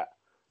do that,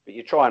 but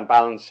you try and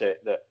balance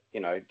it that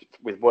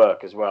with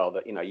work as well.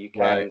 That you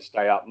can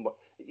stay up.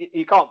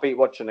 You can't beat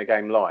watching a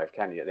game live,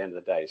 can you? At the end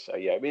of the day, so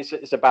yeah,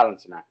 it's a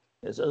balancing act.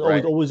 It's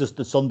always just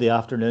the Sunday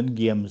afternoon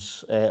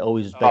games.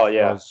 Always big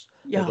for us.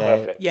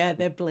 Yeah,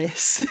 they're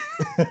bliss.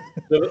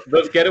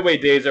 Those getaway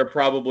days are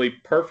probably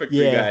perfect for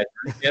you guys.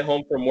 Get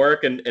home from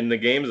work and the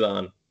game's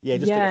on. Yeah,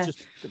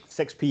 just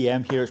 6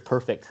 p.m. here. It's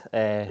perfect.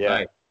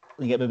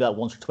 You get maybe that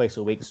once or twice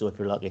a week, so if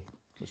you're lucky,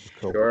 which is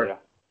cool. Sure. Yeah.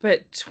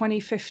 But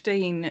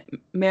 2015,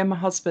 me and my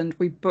husband,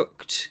 we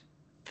booked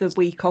the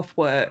week off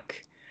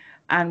work,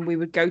 and we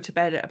would go to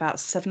bed at about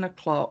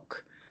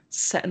 7:00.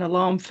 Set an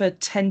alarm for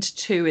 10 to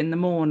 2 in the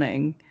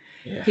morning.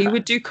 Yeah. He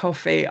would do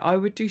coffee, I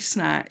would do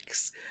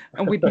snacks,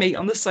 and we'd meet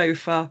on the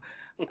sofa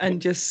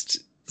and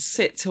just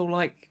sit till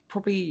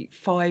probably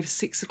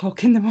 5-6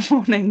 o'clock in the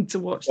morning to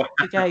watch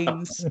the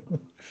games.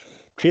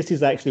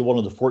 Tracy's actually one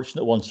of the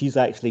fortunate ones. She's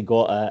actually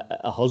got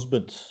a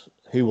husband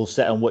who will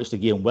sit and watch the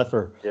game with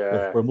her.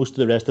 Yeah. Where most of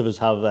the rest of us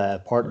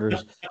have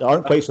partners that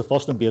aren't quite so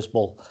fussed in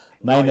baseball.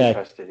 Mine,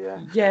 interested,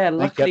 yeah,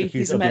 luckily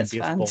he's a Mets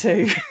fan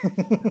too.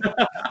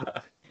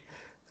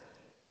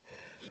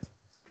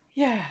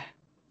 Yeah.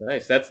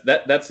 Nice.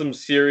 That's some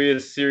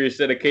serious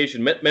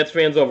dedication. Mets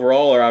fans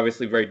overall are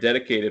obviously very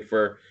dedicated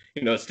for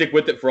stick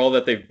with it for all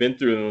that they've been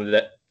through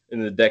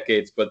in the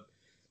decades. But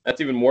that's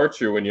even more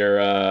true when you're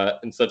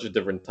in such a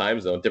different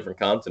time zone, different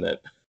continent.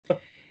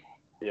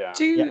 Yeah.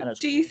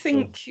 Do you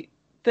think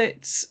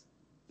that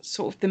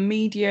sort of the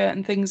media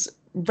and things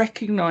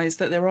recognise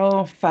that there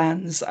are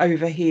fans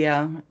over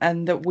here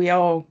and that we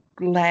are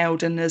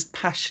loud and as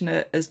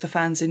passionate as the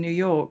fans in New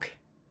York?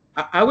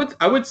 I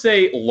would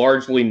say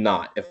largely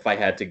not, if I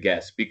had to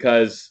guess,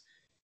 because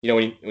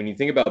when you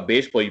think about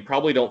baseball, you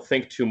probably don't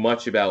think too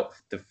much about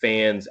the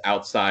fans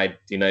outside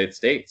the United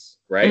States,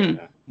 right?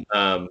 There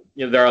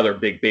are other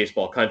big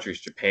baseball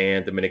countries,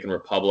 Japan, Dominican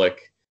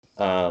Republic,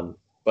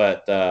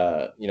 but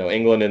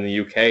England and the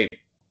UK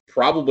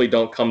probably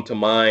don't come to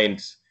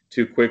mind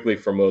too quickly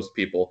for most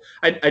people.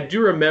 I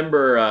do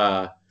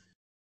remember.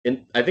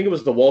 I think it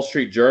was the Wall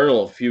Street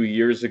Journal a few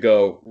years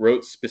ago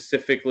wrote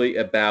specifically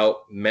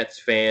about Mets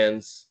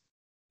fans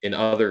in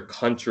other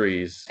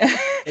countries.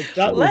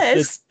 That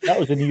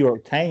was the New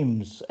York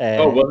Times.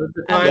 Was it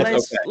the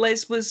Times?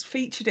 Les was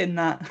featured in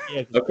that.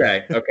 Yeah.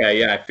 Okay,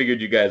 yeah. I figured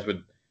you guys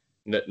would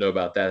know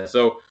about that.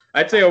 So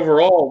I'd say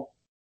overall,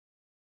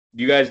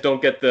 you guys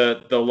don't get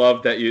the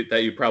love that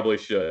you probably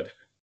should.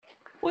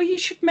 Well, you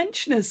should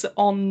mention us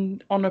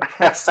on a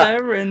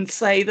presser and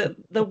say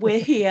that we're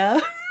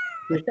here.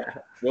 Yeah.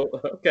 Well,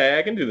 okay,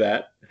 I can do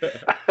that.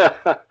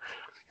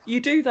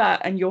 You do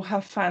that and you'll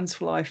have fans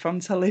for life,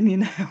 I'm telling you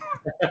now.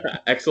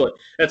 Excellent.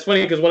 That's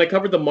funny because when I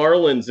covered the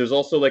Marlins, there's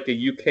also like a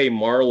UK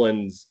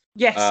Marlins.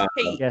 Yes,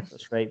 Pete. Yes,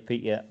 that's right,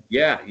 Pete, yeah.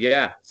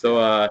 Yeah.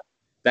 So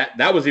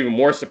that was even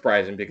more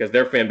surprising because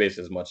their fan base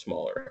is much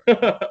smaller.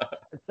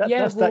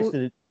 That's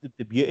actually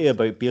the beauty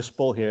about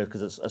baseball here,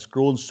 because it's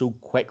grown so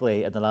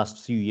quickly in the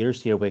last few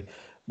years here.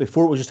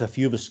 Before it was just a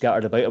few of us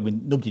scattered about. I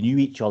mean, nobody knew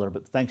each other,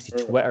 but thanks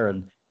to Twitter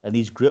and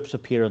these groups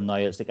appearing now,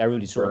 it's like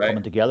everybody's sort of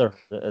coming together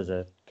as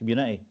a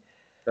community.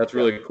 That's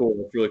really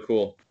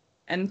cool.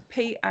 And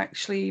Pete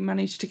actually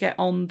managed to get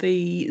on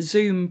the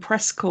Zoom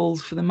press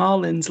calls for the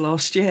Marlins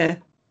last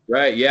year.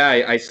 Right, yeah,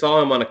 I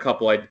saw him on a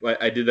couple.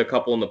 I did a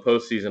couple in the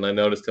postseason. I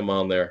noticed him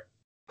on there.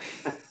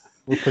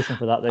 We're pushing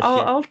for that this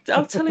year.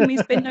 I'll tell him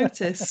he's been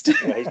noticed.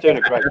 Yeah, he's doing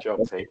a great job,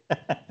 Pete.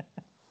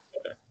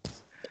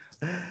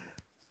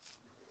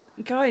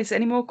 Guys,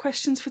 any more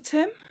questions for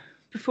Tim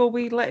before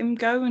we let him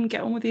go and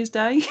get on with his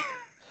day?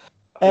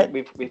 I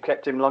think we've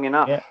kept him long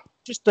enough. Yeah.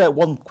 Just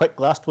one quick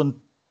last one,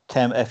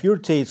 Tim. If you were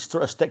to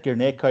sort of stick your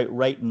neck out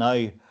right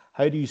now,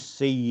 how do you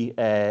see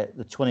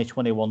the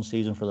 2021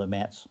 season for the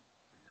Mets?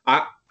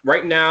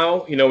 Right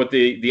now, with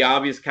the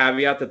obvious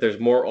caveat that there's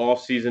more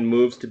off-season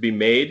moves to be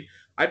made,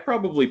 I'd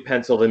probably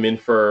pencil them in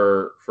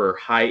for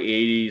high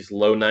 80s,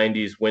 low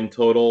 90s win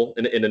total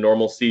in a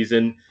normal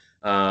season.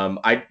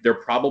 They're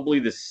probably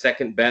the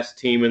second best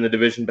team in the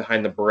division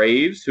behind the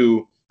Braves,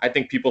 who I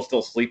think people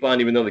still sleep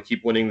on, even though they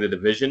keep winning the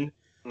division.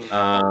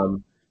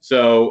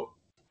 So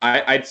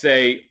I'd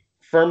say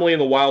firmly in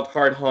the wild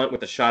card hunt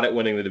with a shot at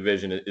winning the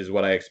division is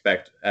what I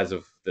expect as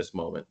of this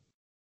moment.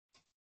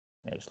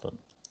 Excellent.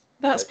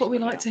 That's what we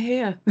like to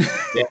hear.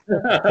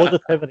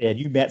 Positivity, a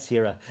new Mets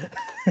era.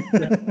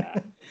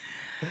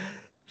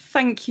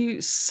 Thank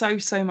you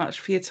so much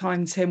for your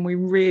time, Tim. We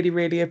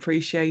really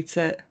appreciate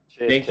it.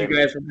 Cheers, Thank Tim. You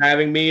guys for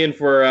having me and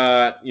for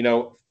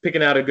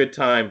picking out a good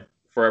time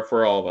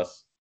for all of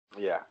us.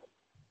 Yeah.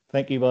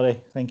 Thank you,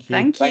 buddy. Thank you.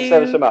 Thanks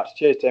ever so much.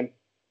 Cheers, Tim.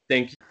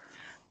 Thank you.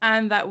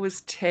 And that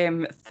was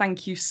Tim.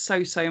 Thank you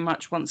so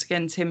much once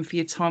again, Tim, for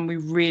your time. We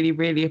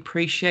really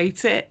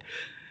appreciate it.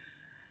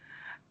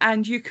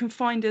 And you can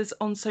find us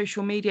on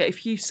social media.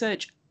 If you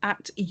search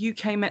at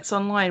UK Mets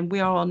Online,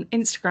 we are on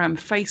Instagram,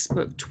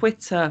 Facebook,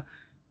 Twitter,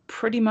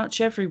 pretty much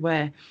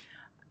everywhere.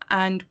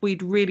 And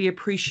we'd really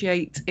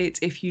appreciate it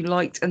if you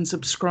liked and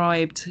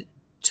subscribed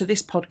to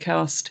this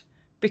podcast,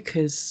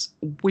 because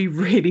we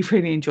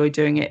really enjoy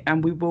doing it,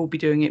 and we will be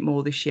doing it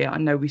more this year. I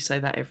know we say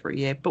that every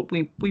year, but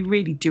we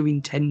really do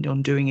intend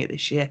on doing it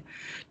this year,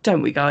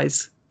 don't we,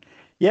 guys?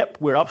 Yep,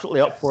 we're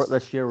absolutely up for it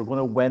this year. We're going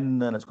to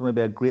win, and it's going to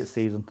be a great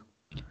season.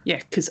 Yeah,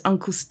 because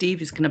Uncle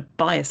Steve is going to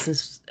buy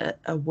us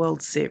a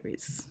World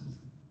Series.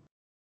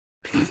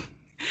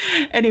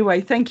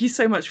 Anyway, thank you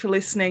so much for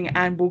listening,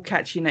 and we'll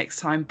catch you next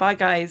time. Bye,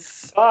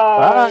 guys.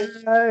 Bye.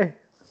 Bye.